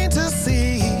plain to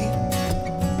see.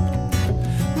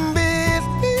 Believe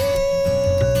me.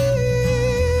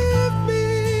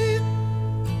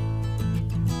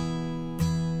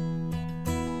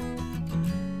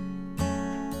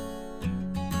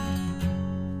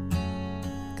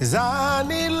 'Cause I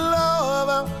need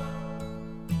love,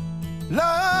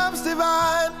 love's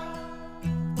divine.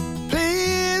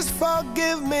 Please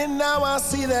forgive me now, I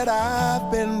see that I've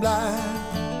been blind.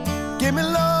 Give me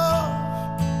love,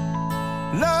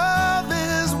 love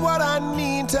is what I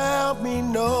need to help me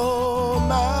know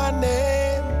my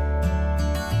name.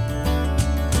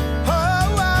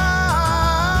 Oh,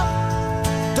 I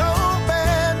don't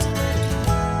bend,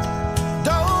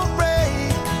 don't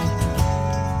break.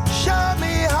 Show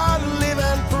me how to live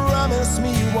and promise me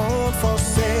you won't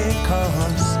forsake,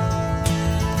 'cause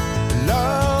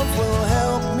love will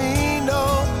help me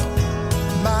know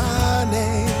my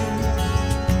name,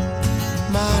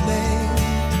 my name.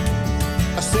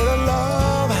 I said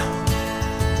love,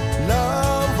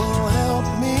 love will help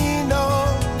me know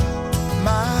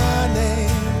my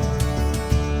name.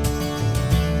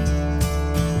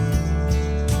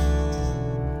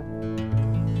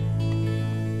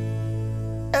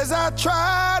 As I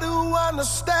try to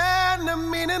understand the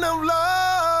meaning of love,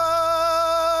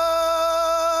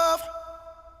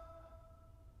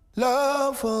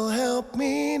 love will help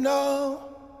me know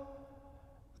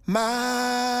my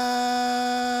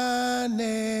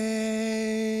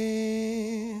name.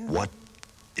 What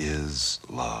is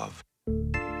love?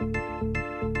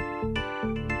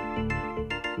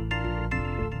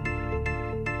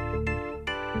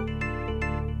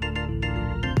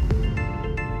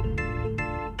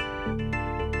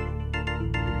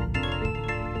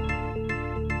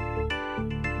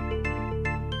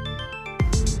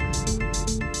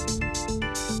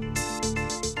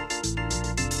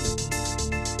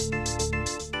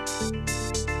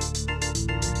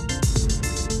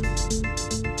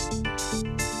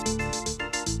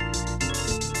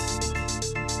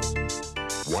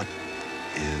 What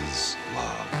is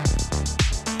love?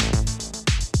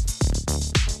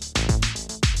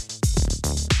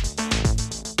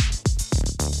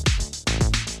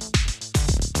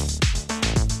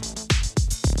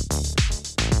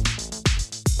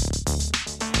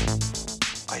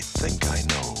 I think I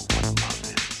know what love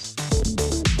is.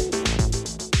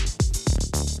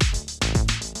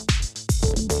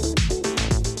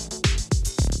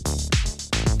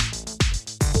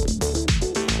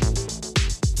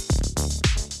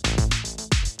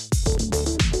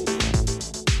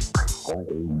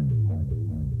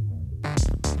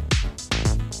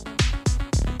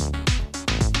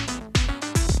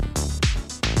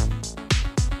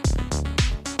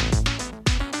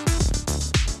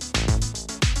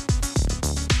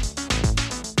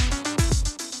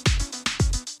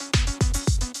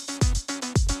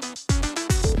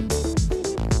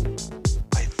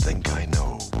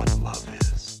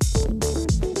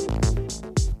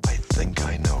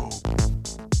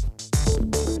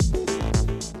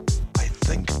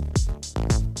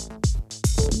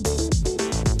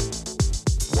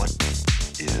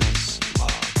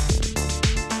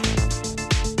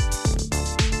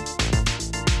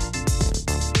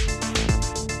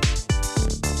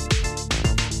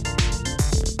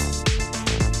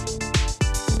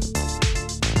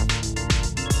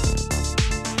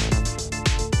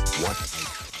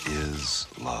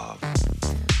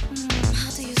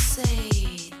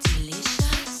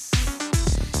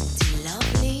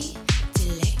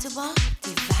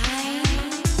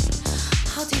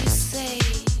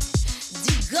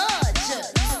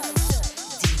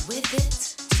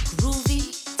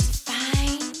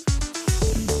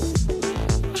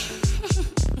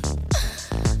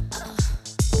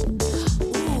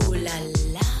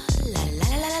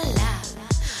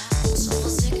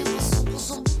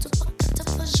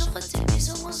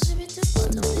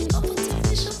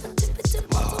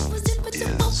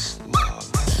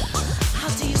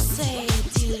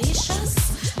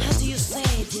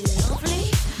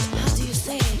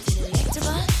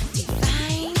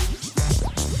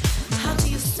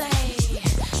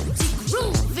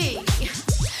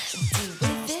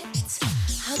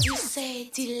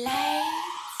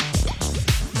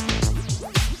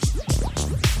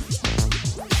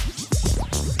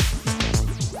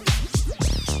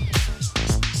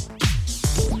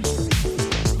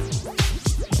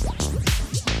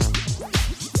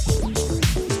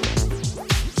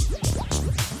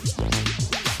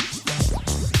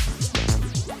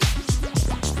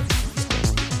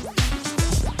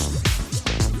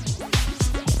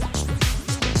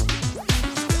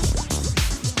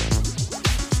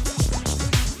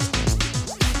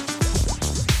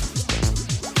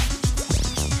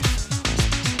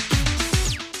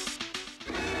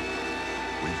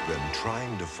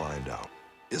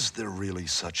 Is there really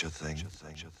such a thing?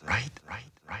 Right.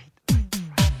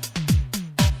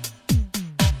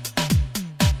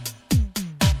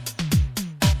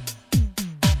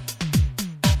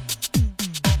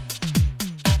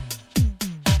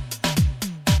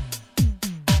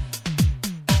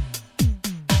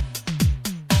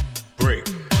 Break.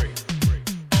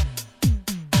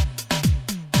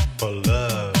 For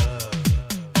love.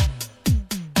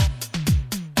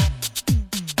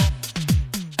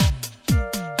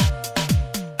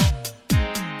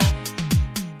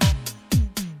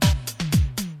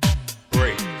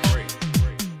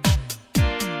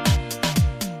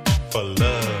 For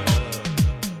love.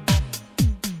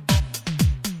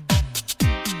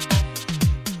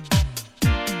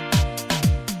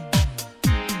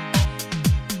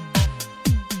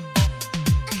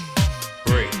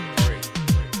 Break.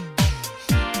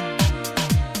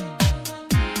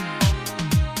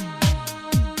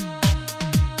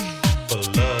 For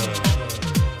love.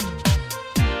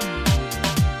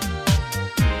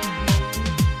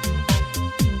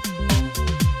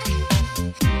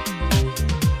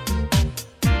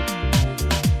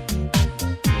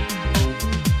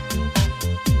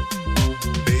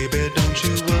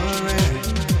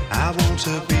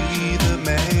 To be the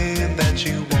man that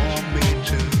you want me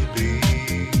to be.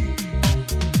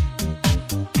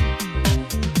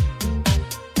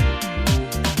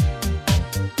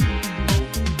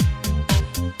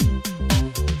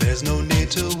 There's no need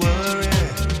to worry.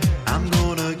 I'm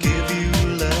gonna give you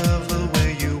love the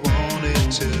way you want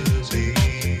it to be.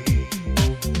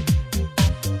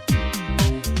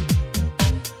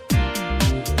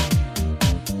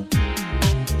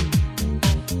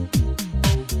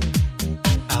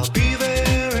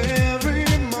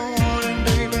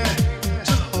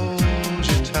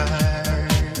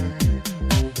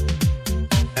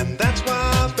 That's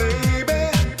why, baby,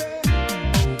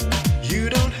 you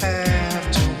don't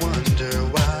have to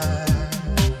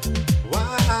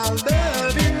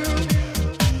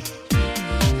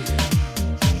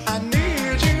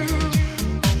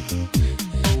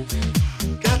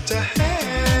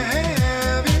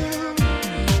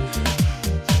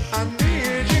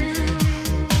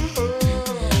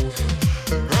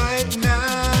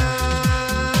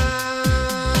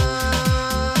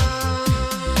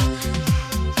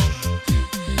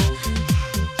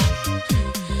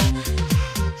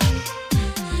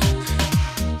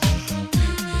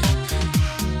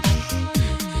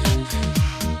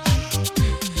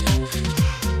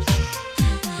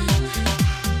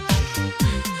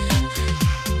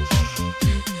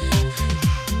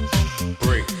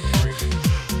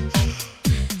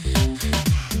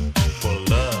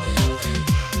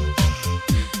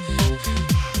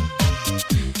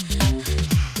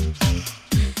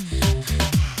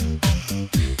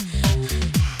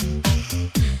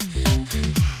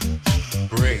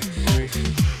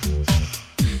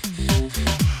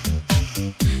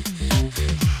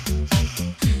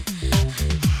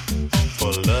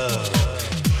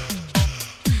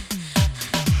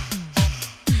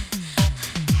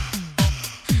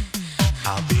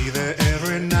I'll be there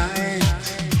every night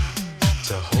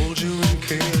to hold you and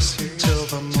kiss you till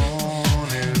the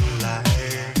morning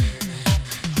light.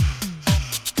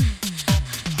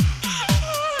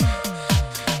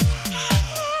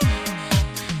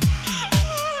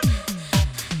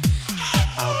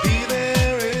 I'll be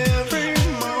there every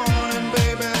morning,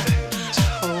 baby, to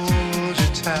hold you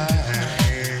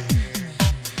tight.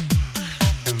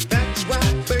 And that's why,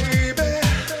 baby,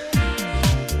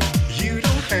 you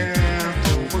don't have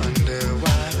to wonder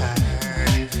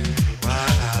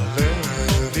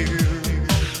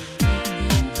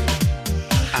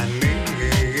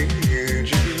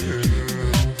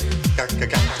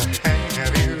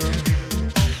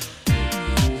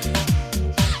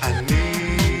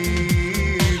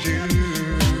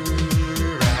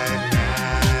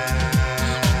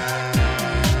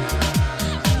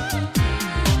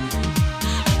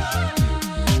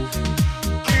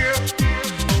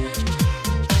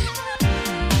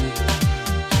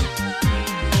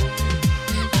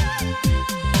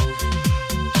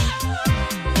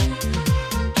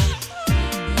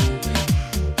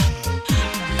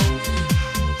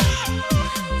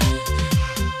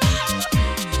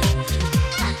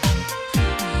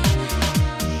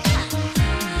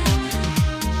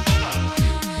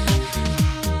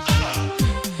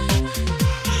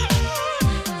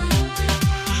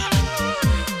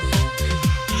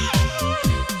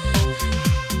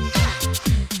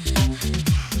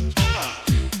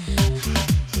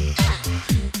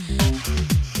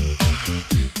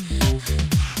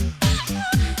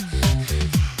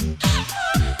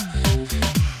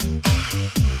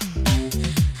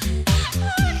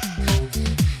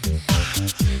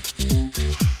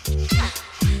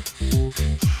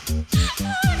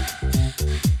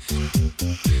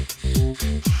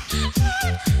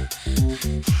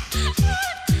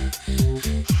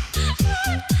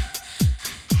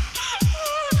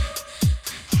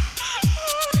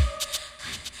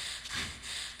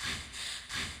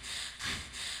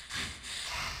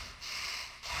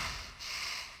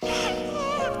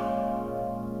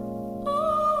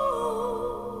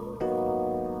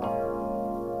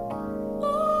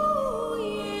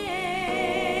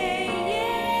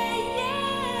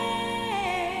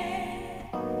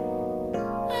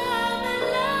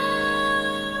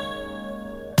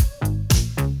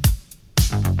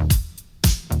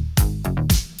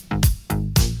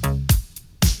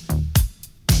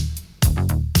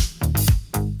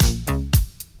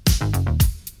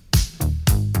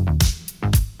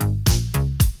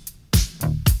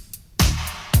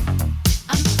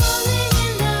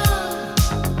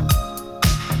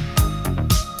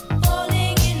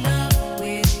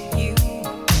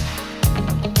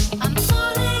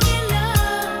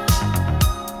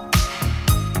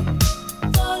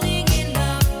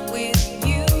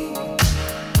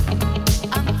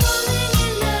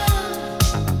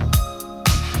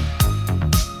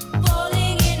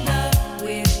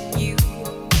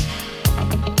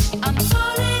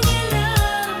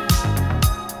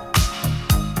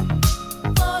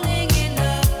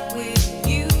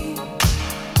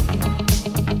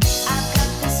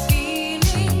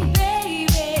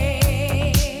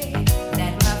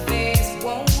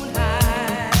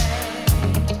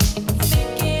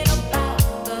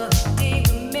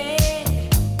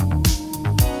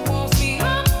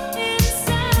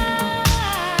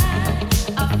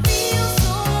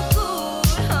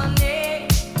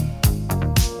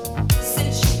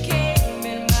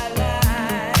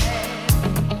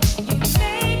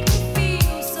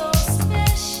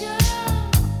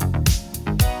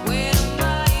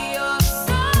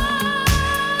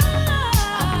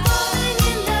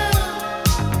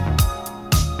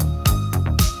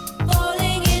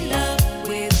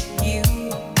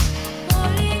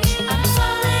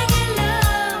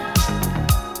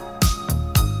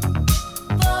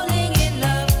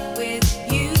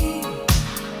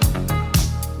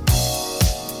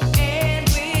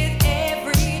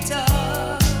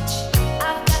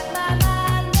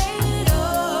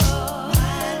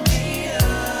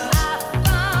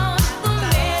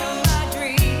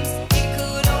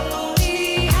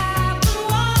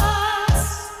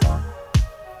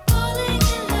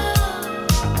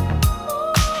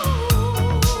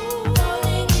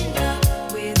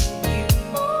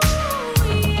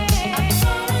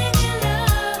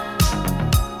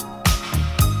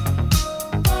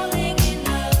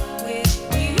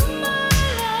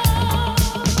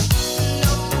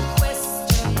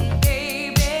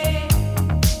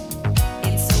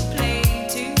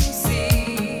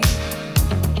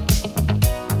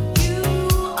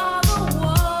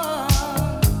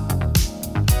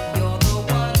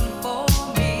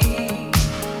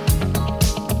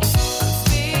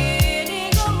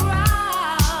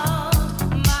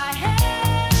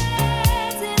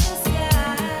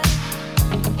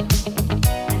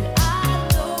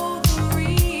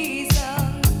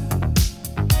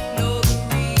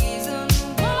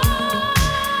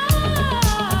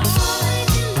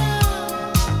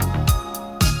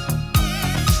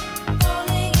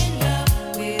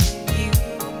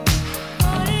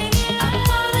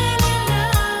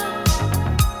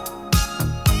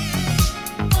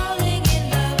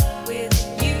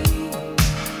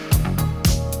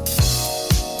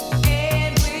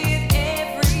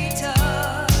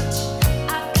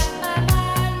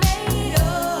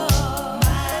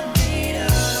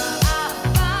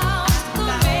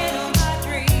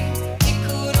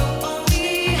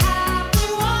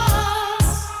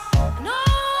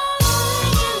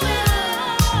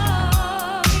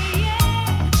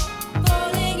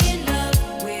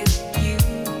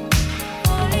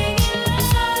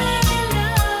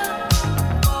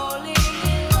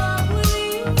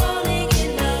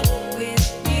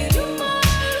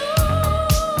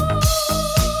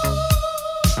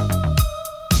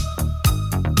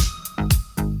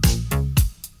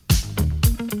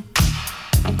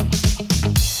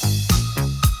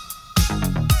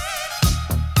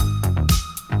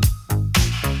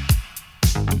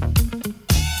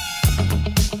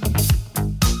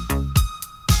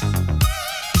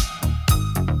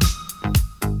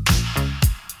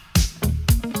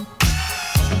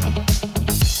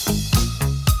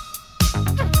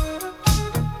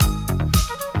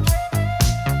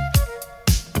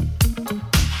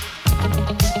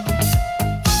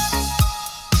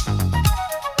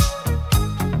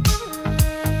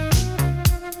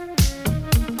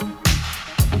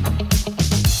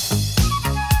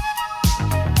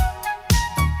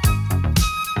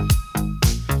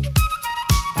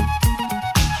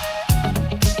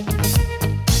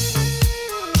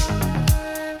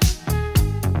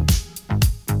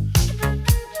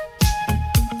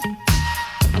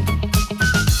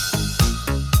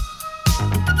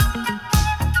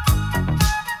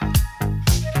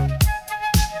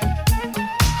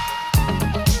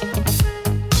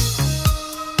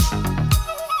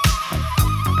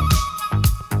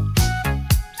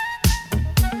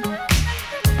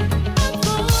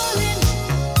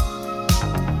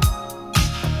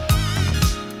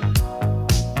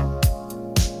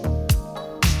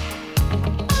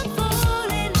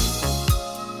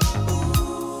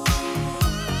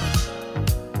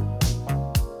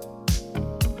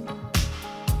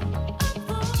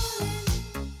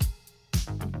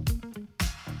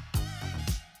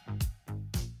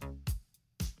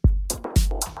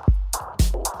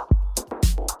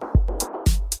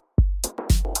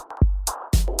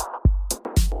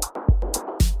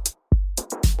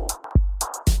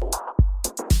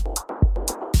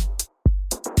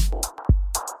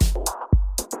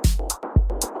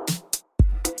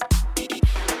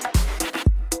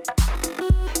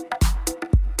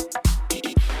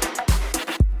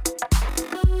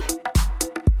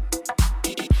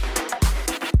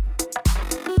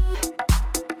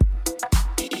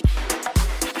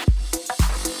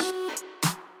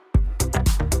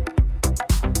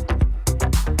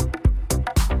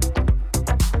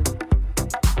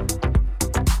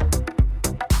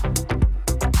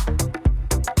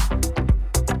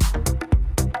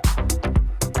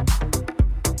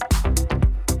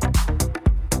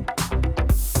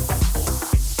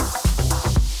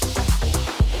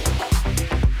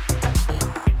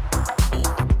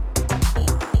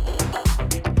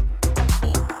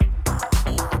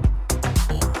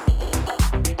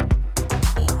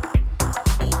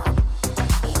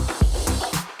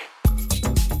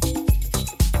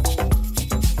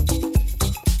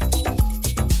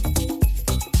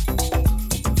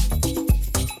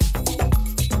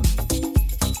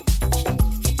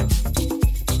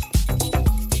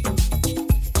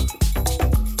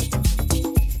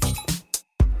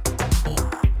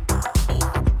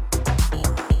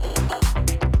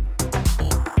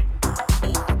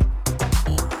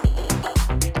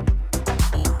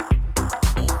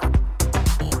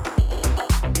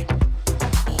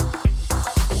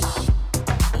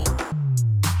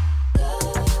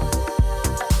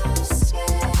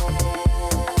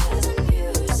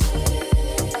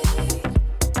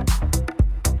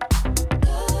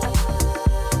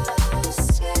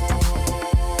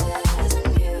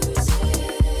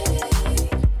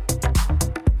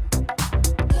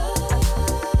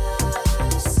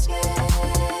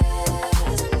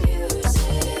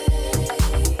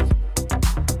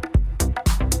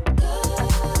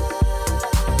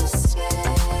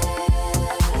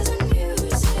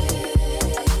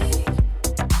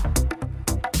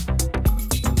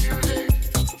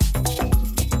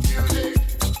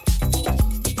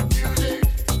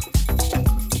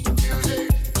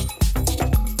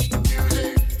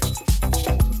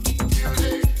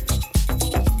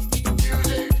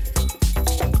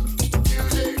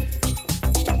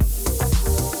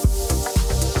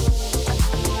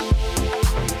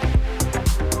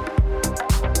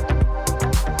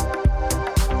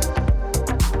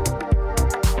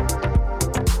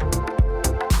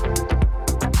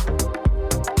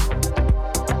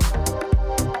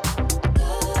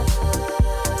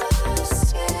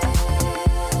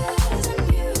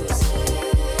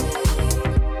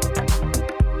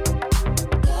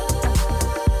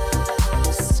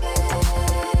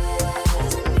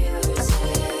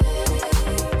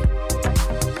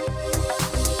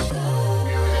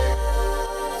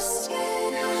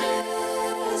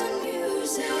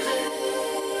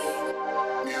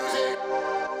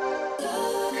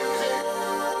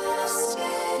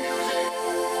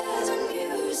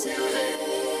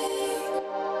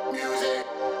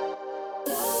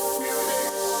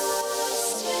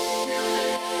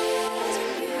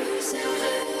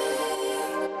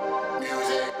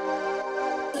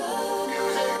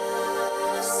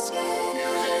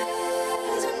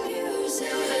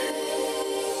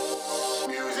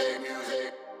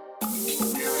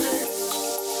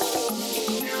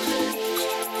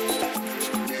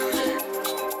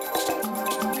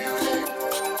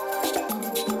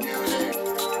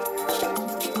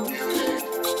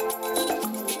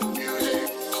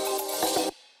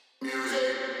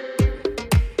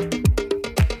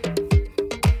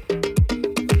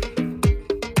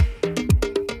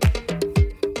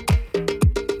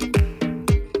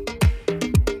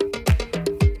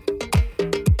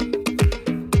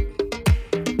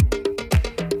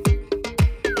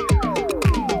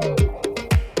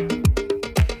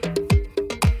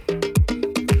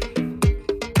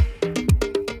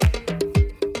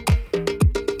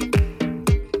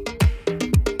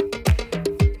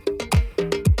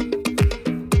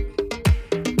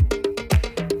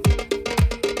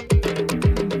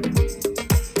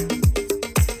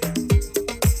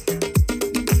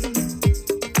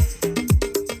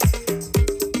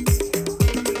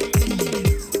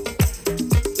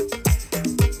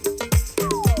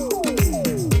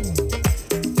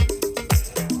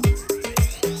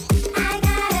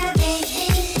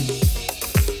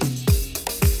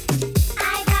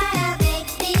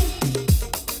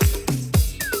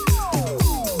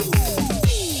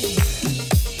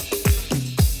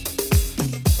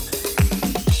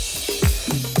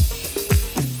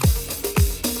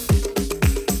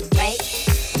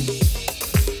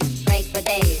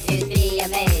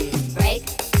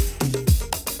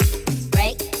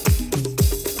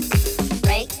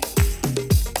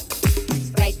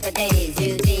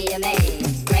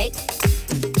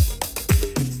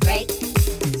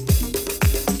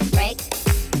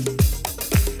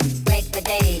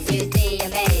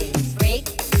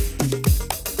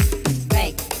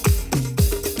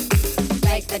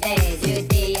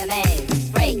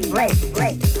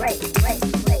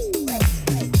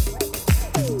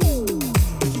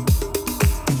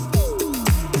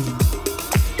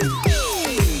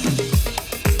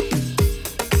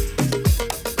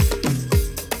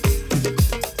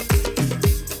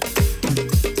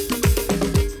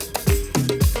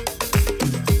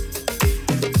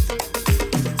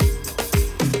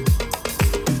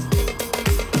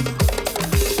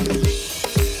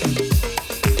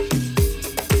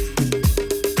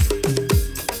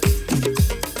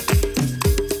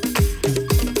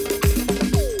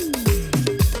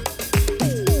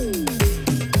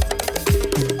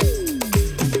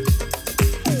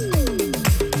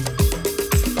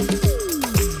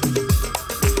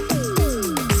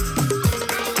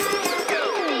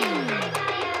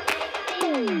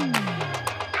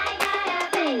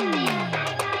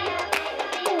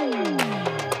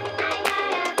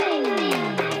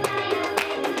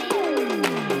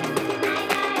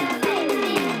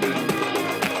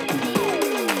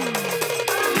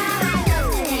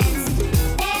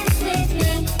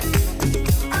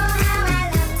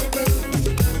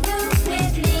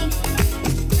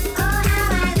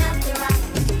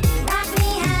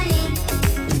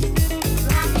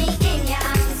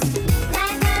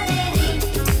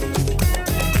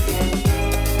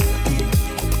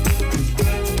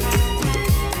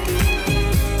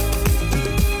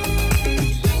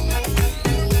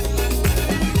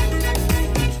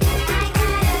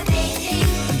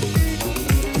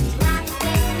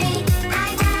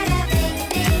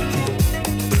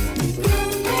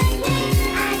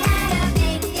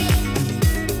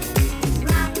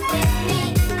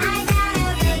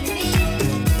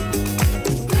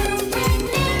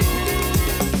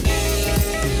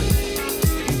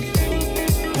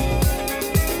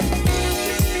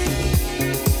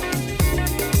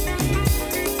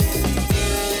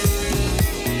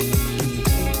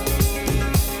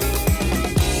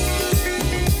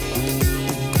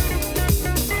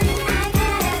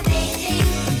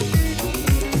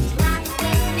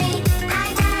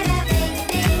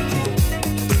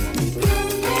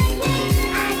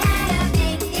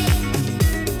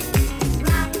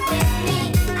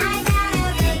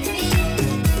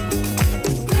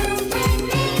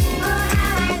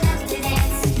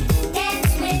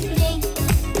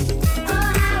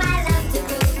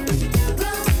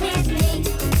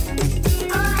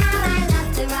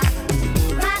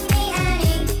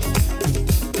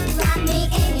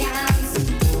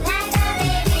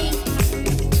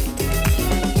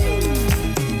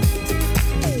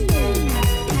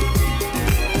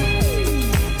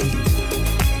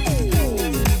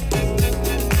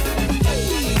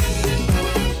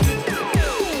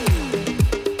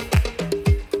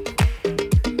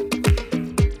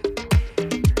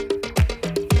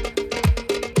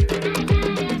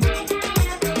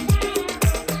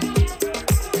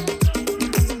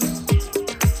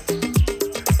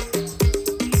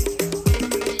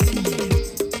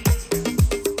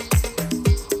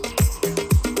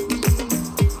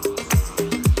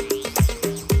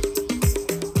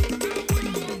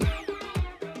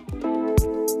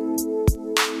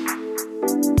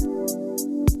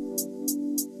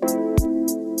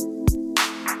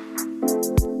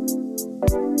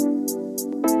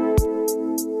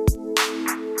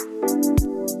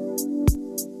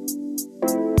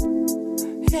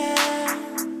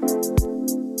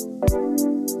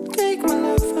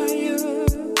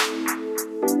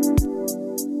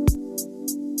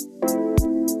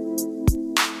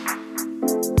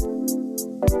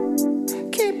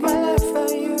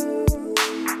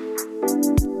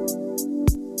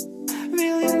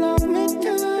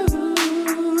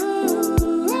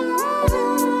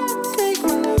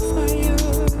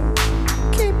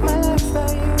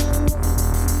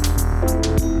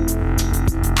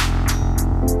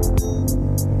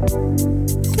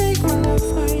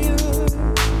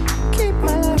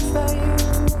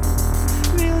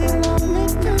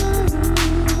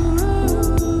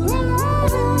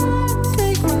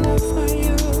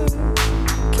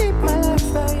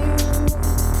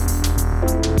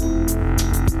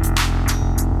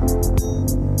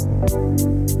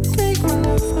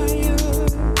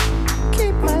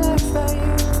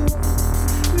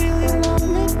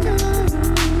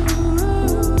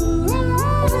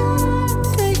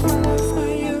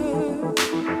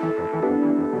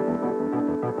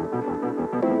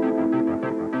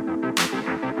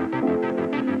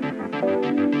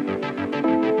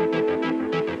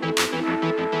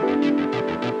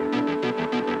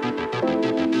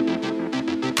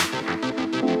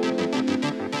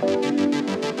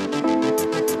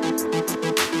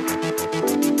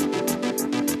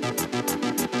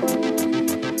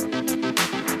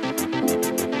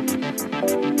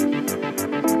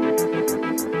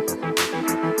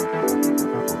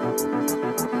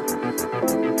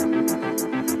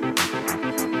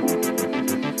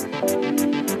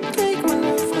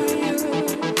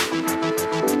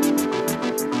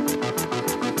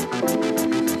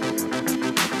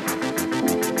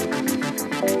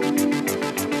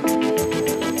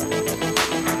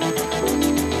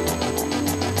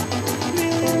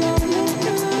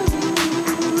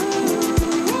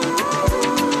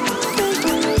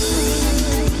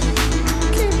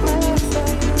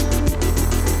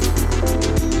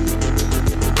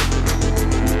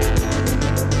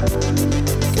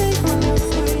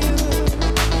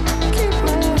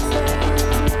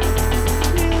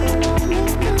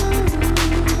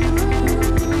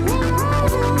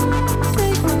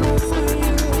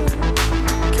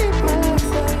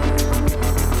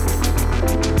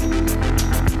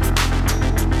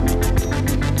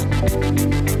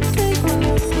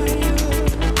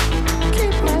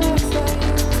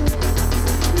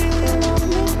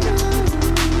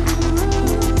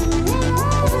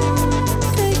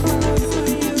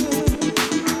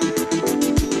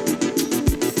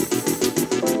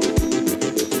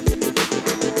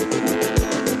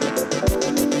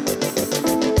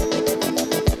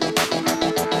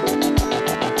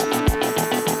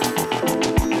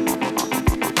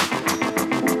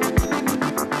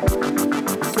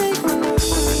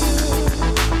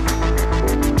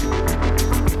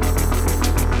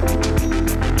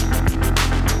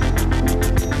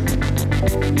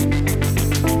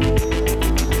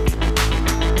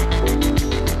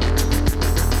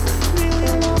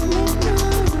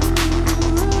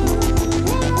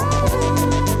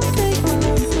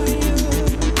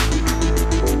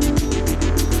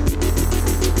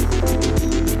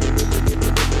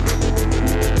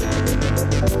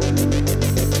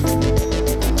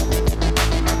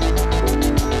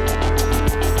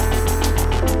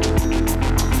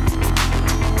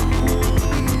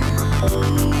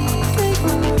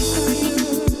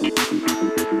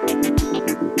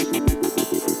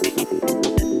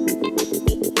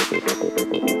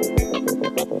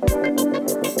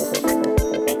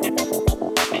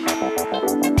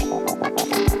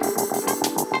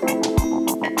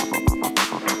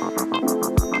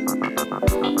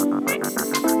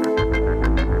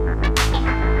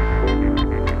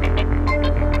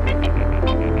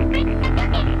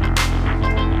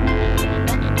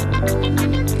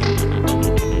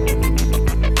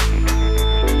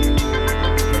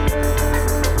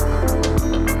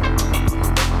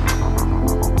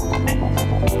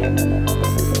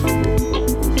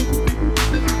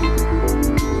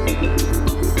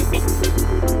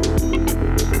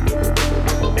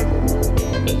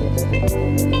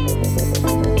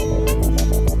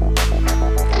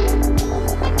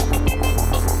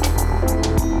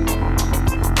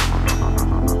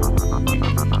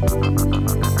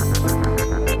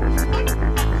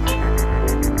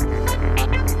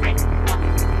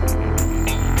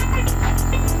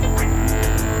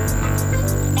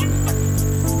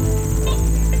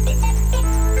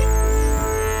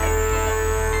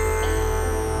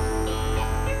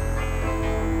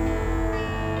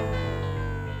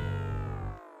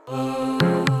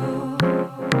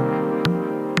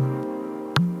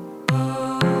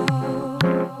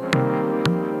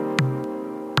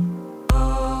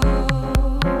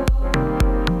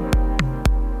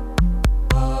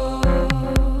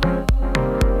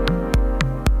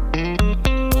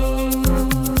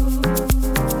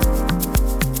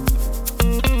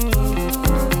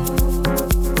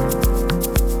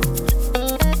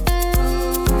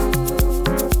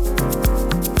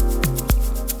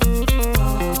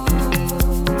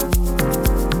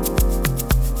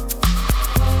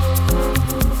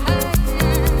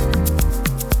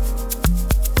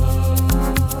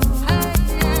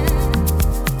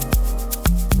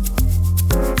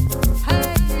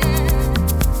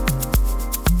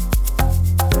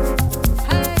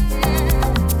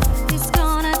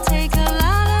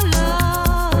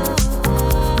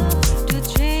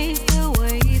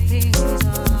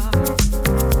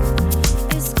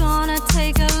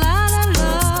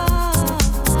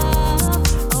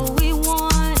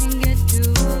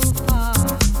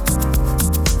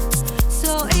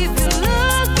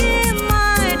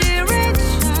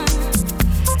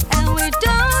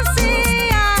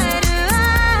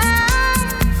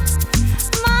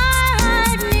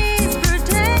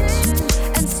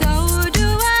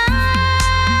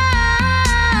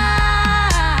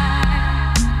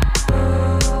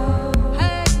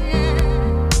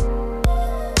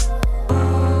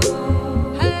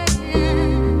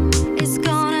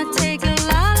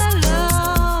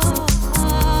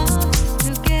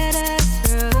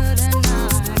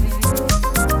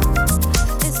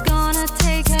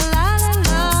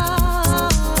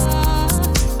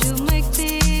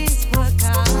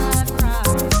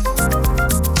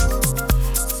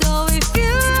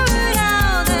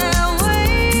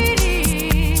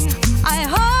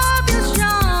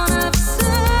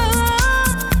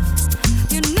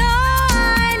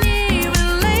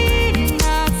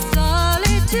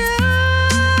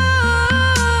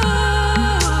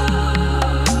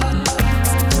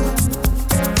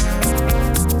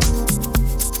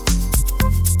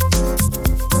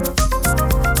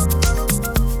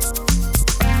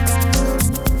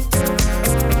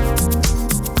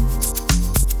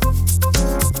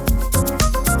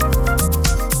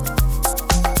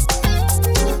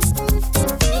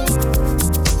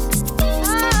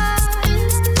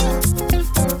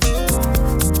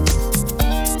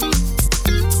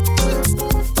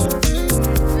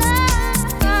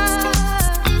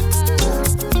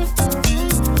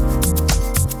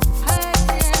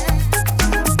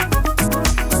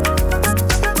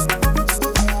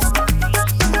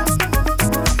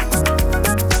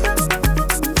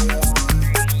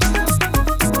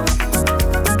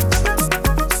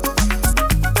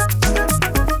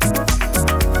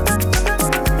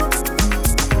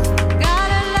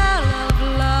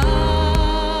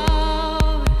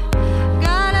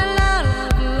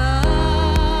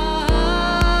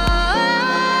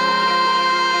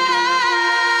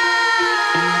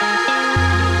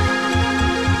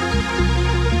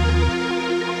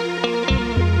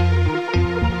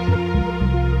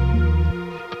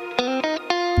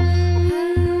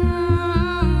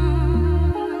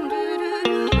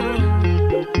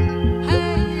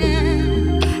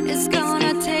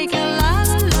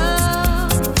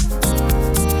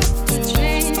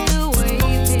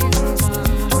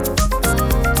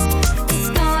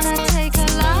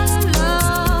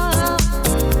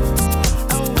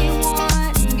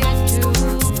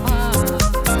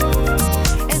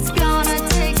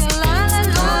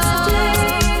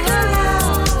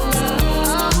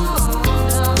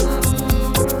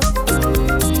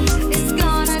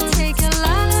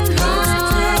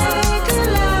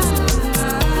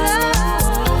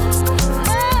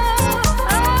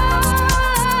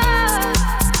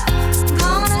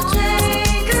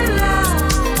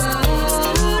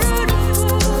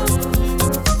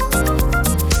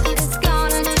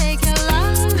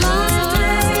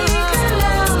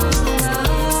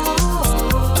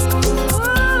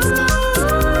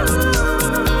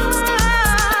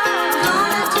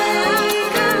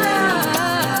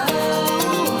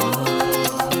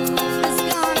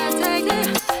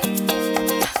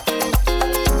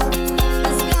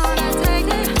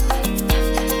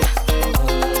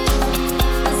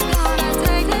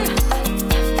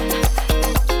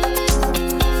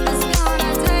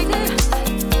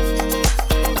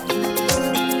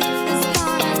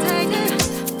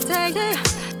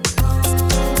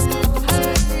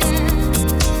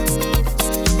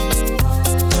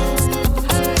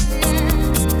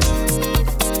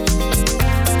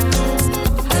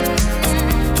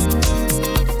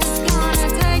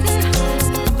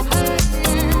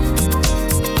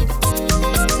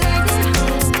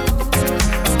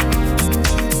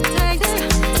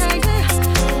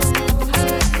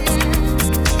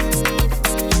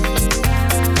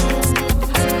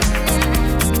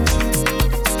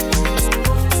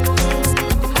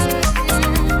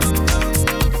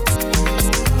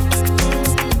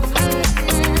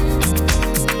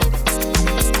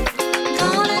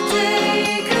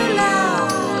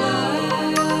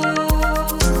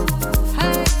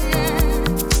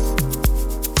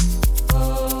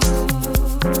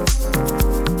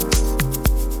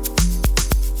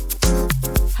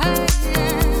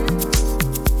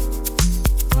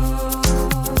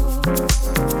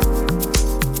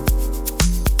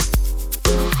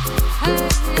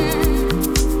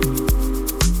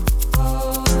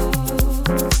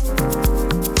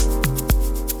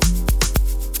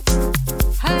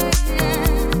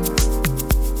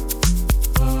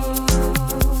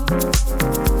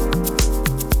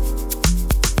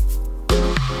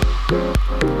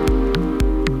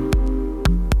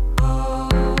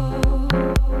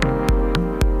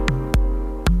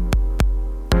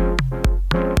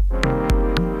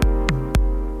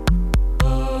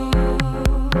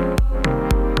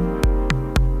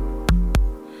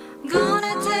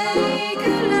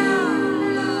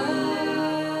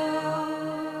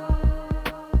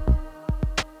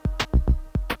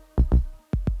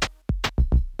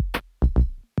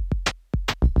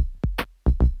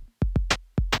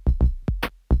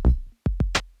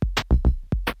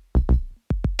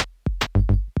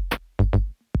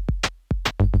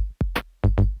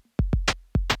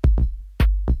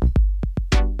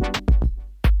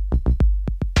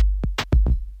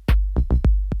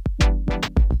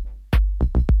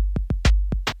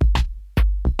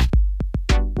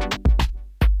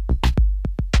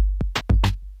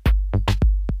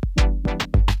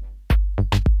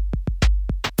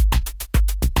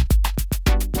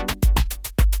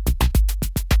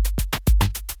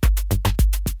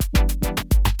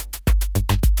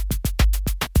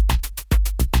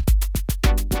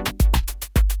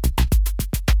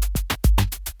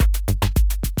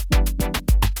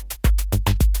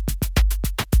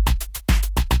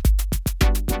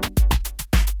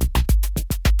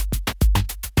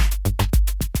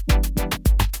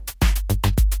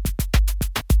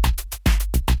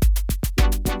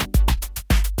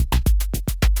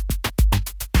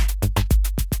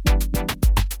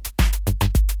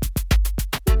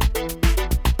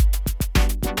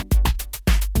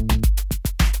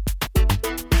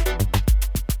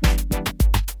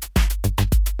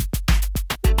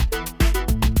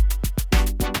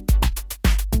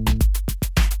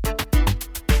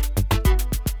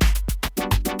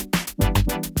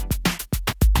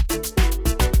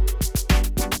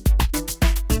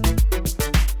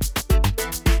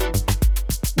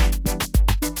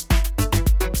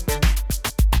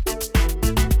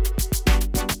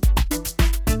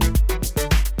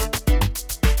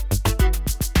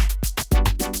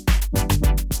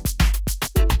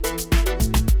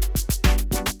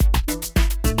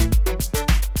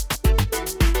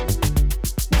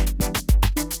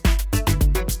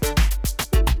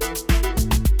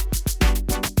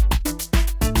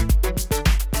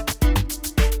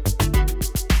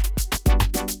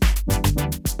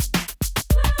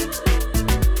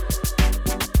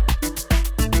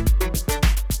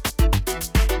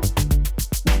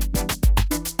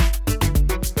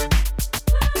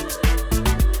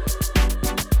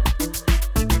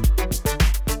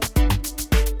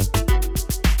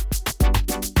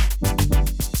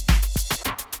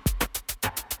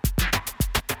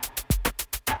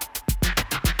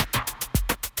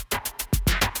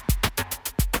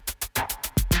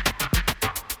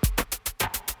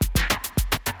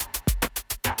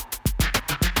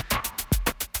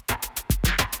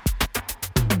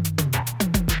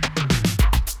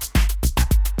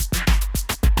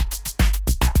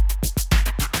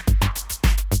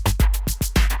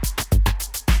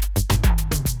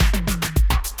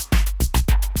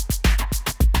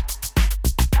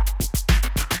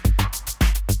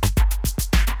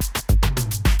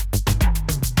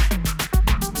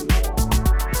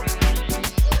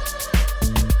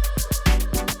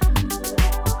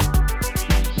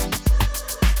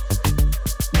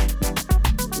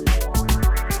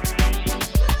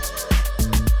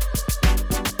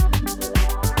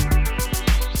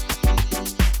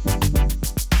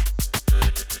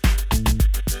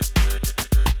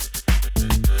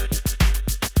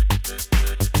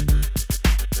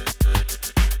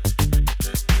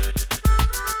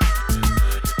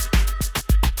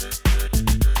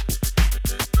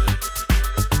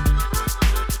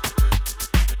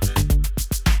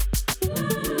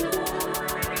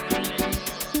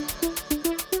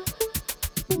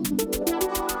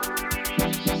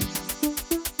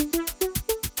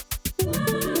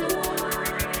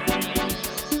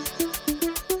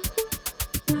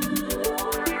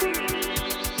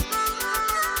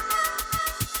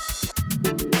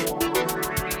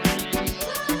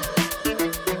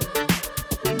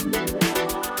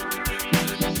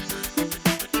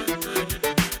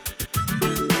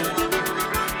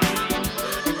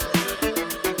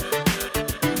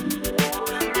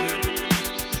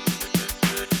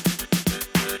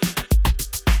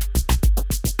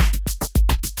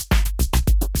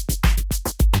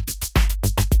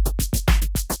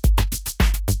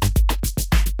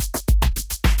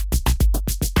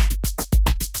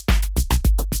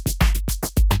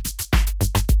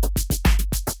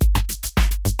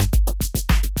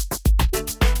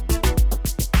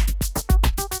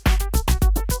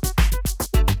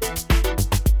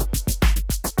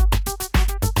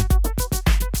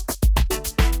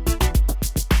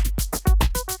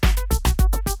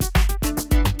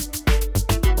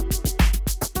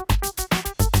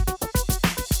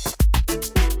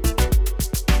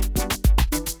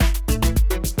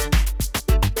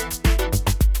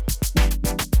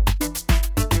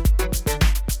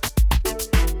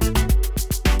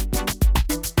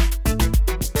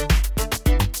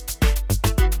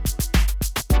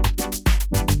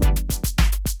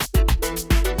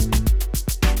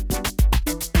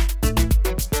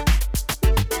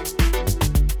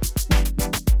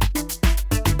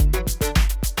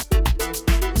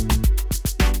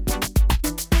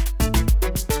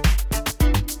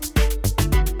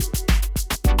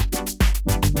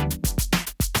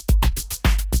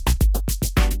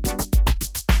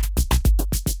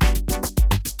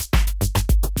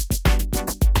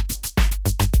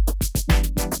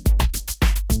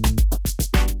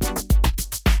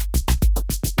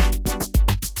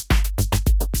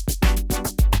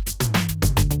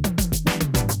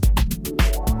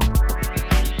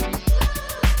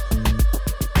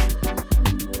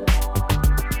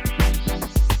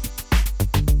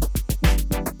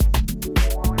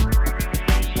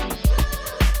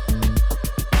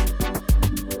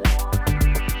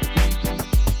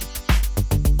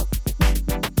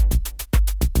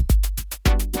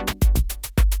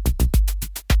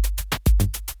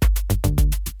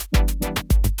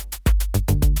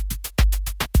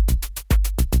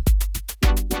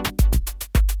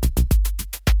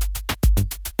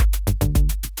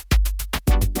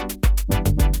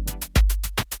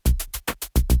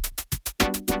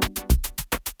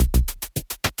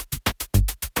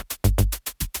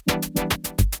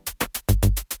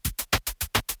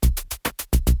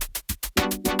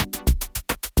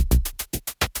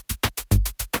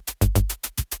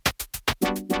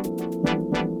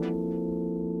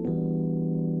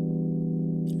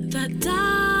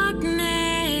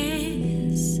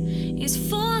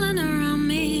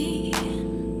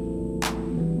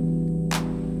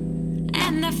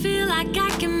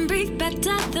like I can breathe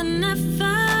better than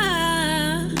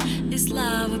ever. This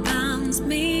love abounds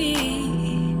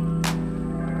me.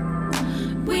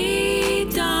 We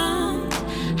don't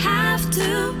have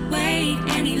to wait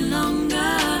any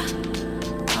longer.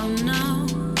 Oh no,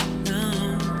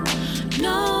 no,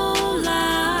 no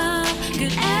love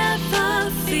could ever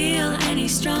feel any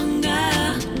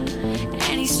stronger,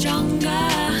 any stronger.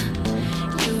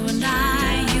 You and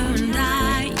I, you and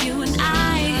I, you and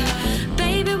I,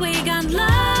 baby, we got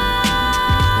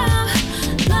love,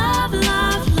 love,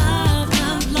 love, love,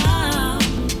 love, love.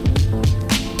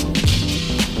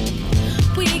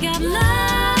 We got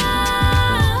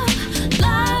love,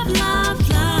 love, love,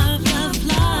 love, love,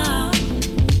 love.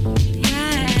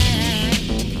 Yeah,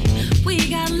 we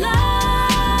got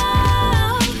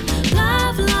love,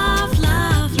 love, love,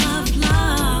 love, love,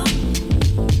 love.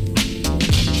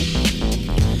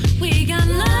 We got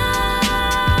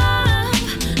love,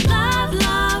 love,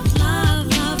 love, love,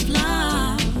 love,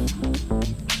 love.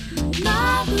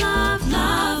 Love, love,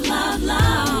 love, love,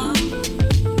 love.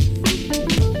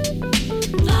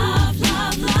 Love,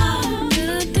 love, love.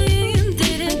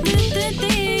 Do-do-do-do-do-do-do.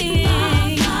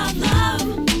 Love, love, love.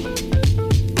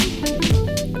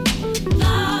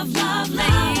 Love, love,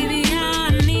 love. Baby, I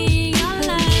need your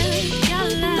love, your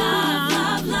love.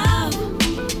 Love, love, love.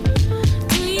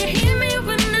 Do you hear me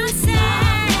when I say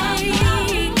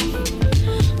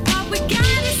what we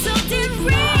got is so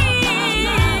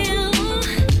real?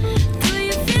 Do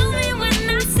you feel me when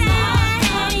I say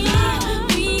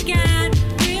we got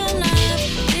real love?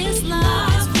 This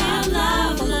love is real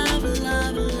love, love,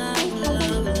 love, love,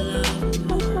 love, love.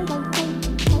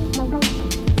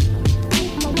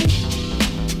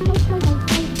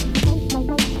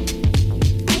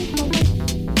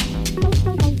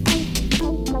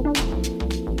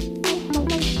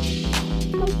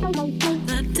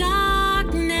 The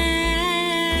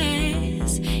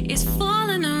darkness is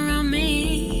falling around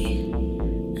me,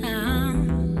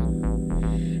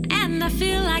 and I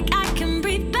feel like I can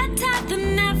breathe better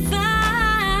than ever.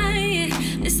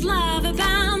 This love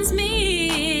abounds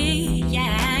me,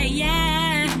 yeah,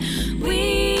 yeah.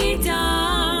 We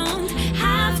don't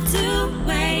have to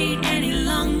wait any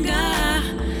longer.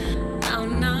 Oh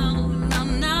no, no,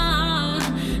 no,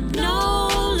 no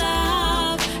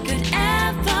love could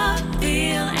ever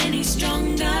feel any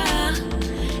stronger,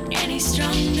 any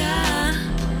stronger,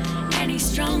 any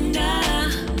stronger,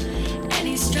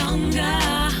 any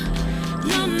stronger.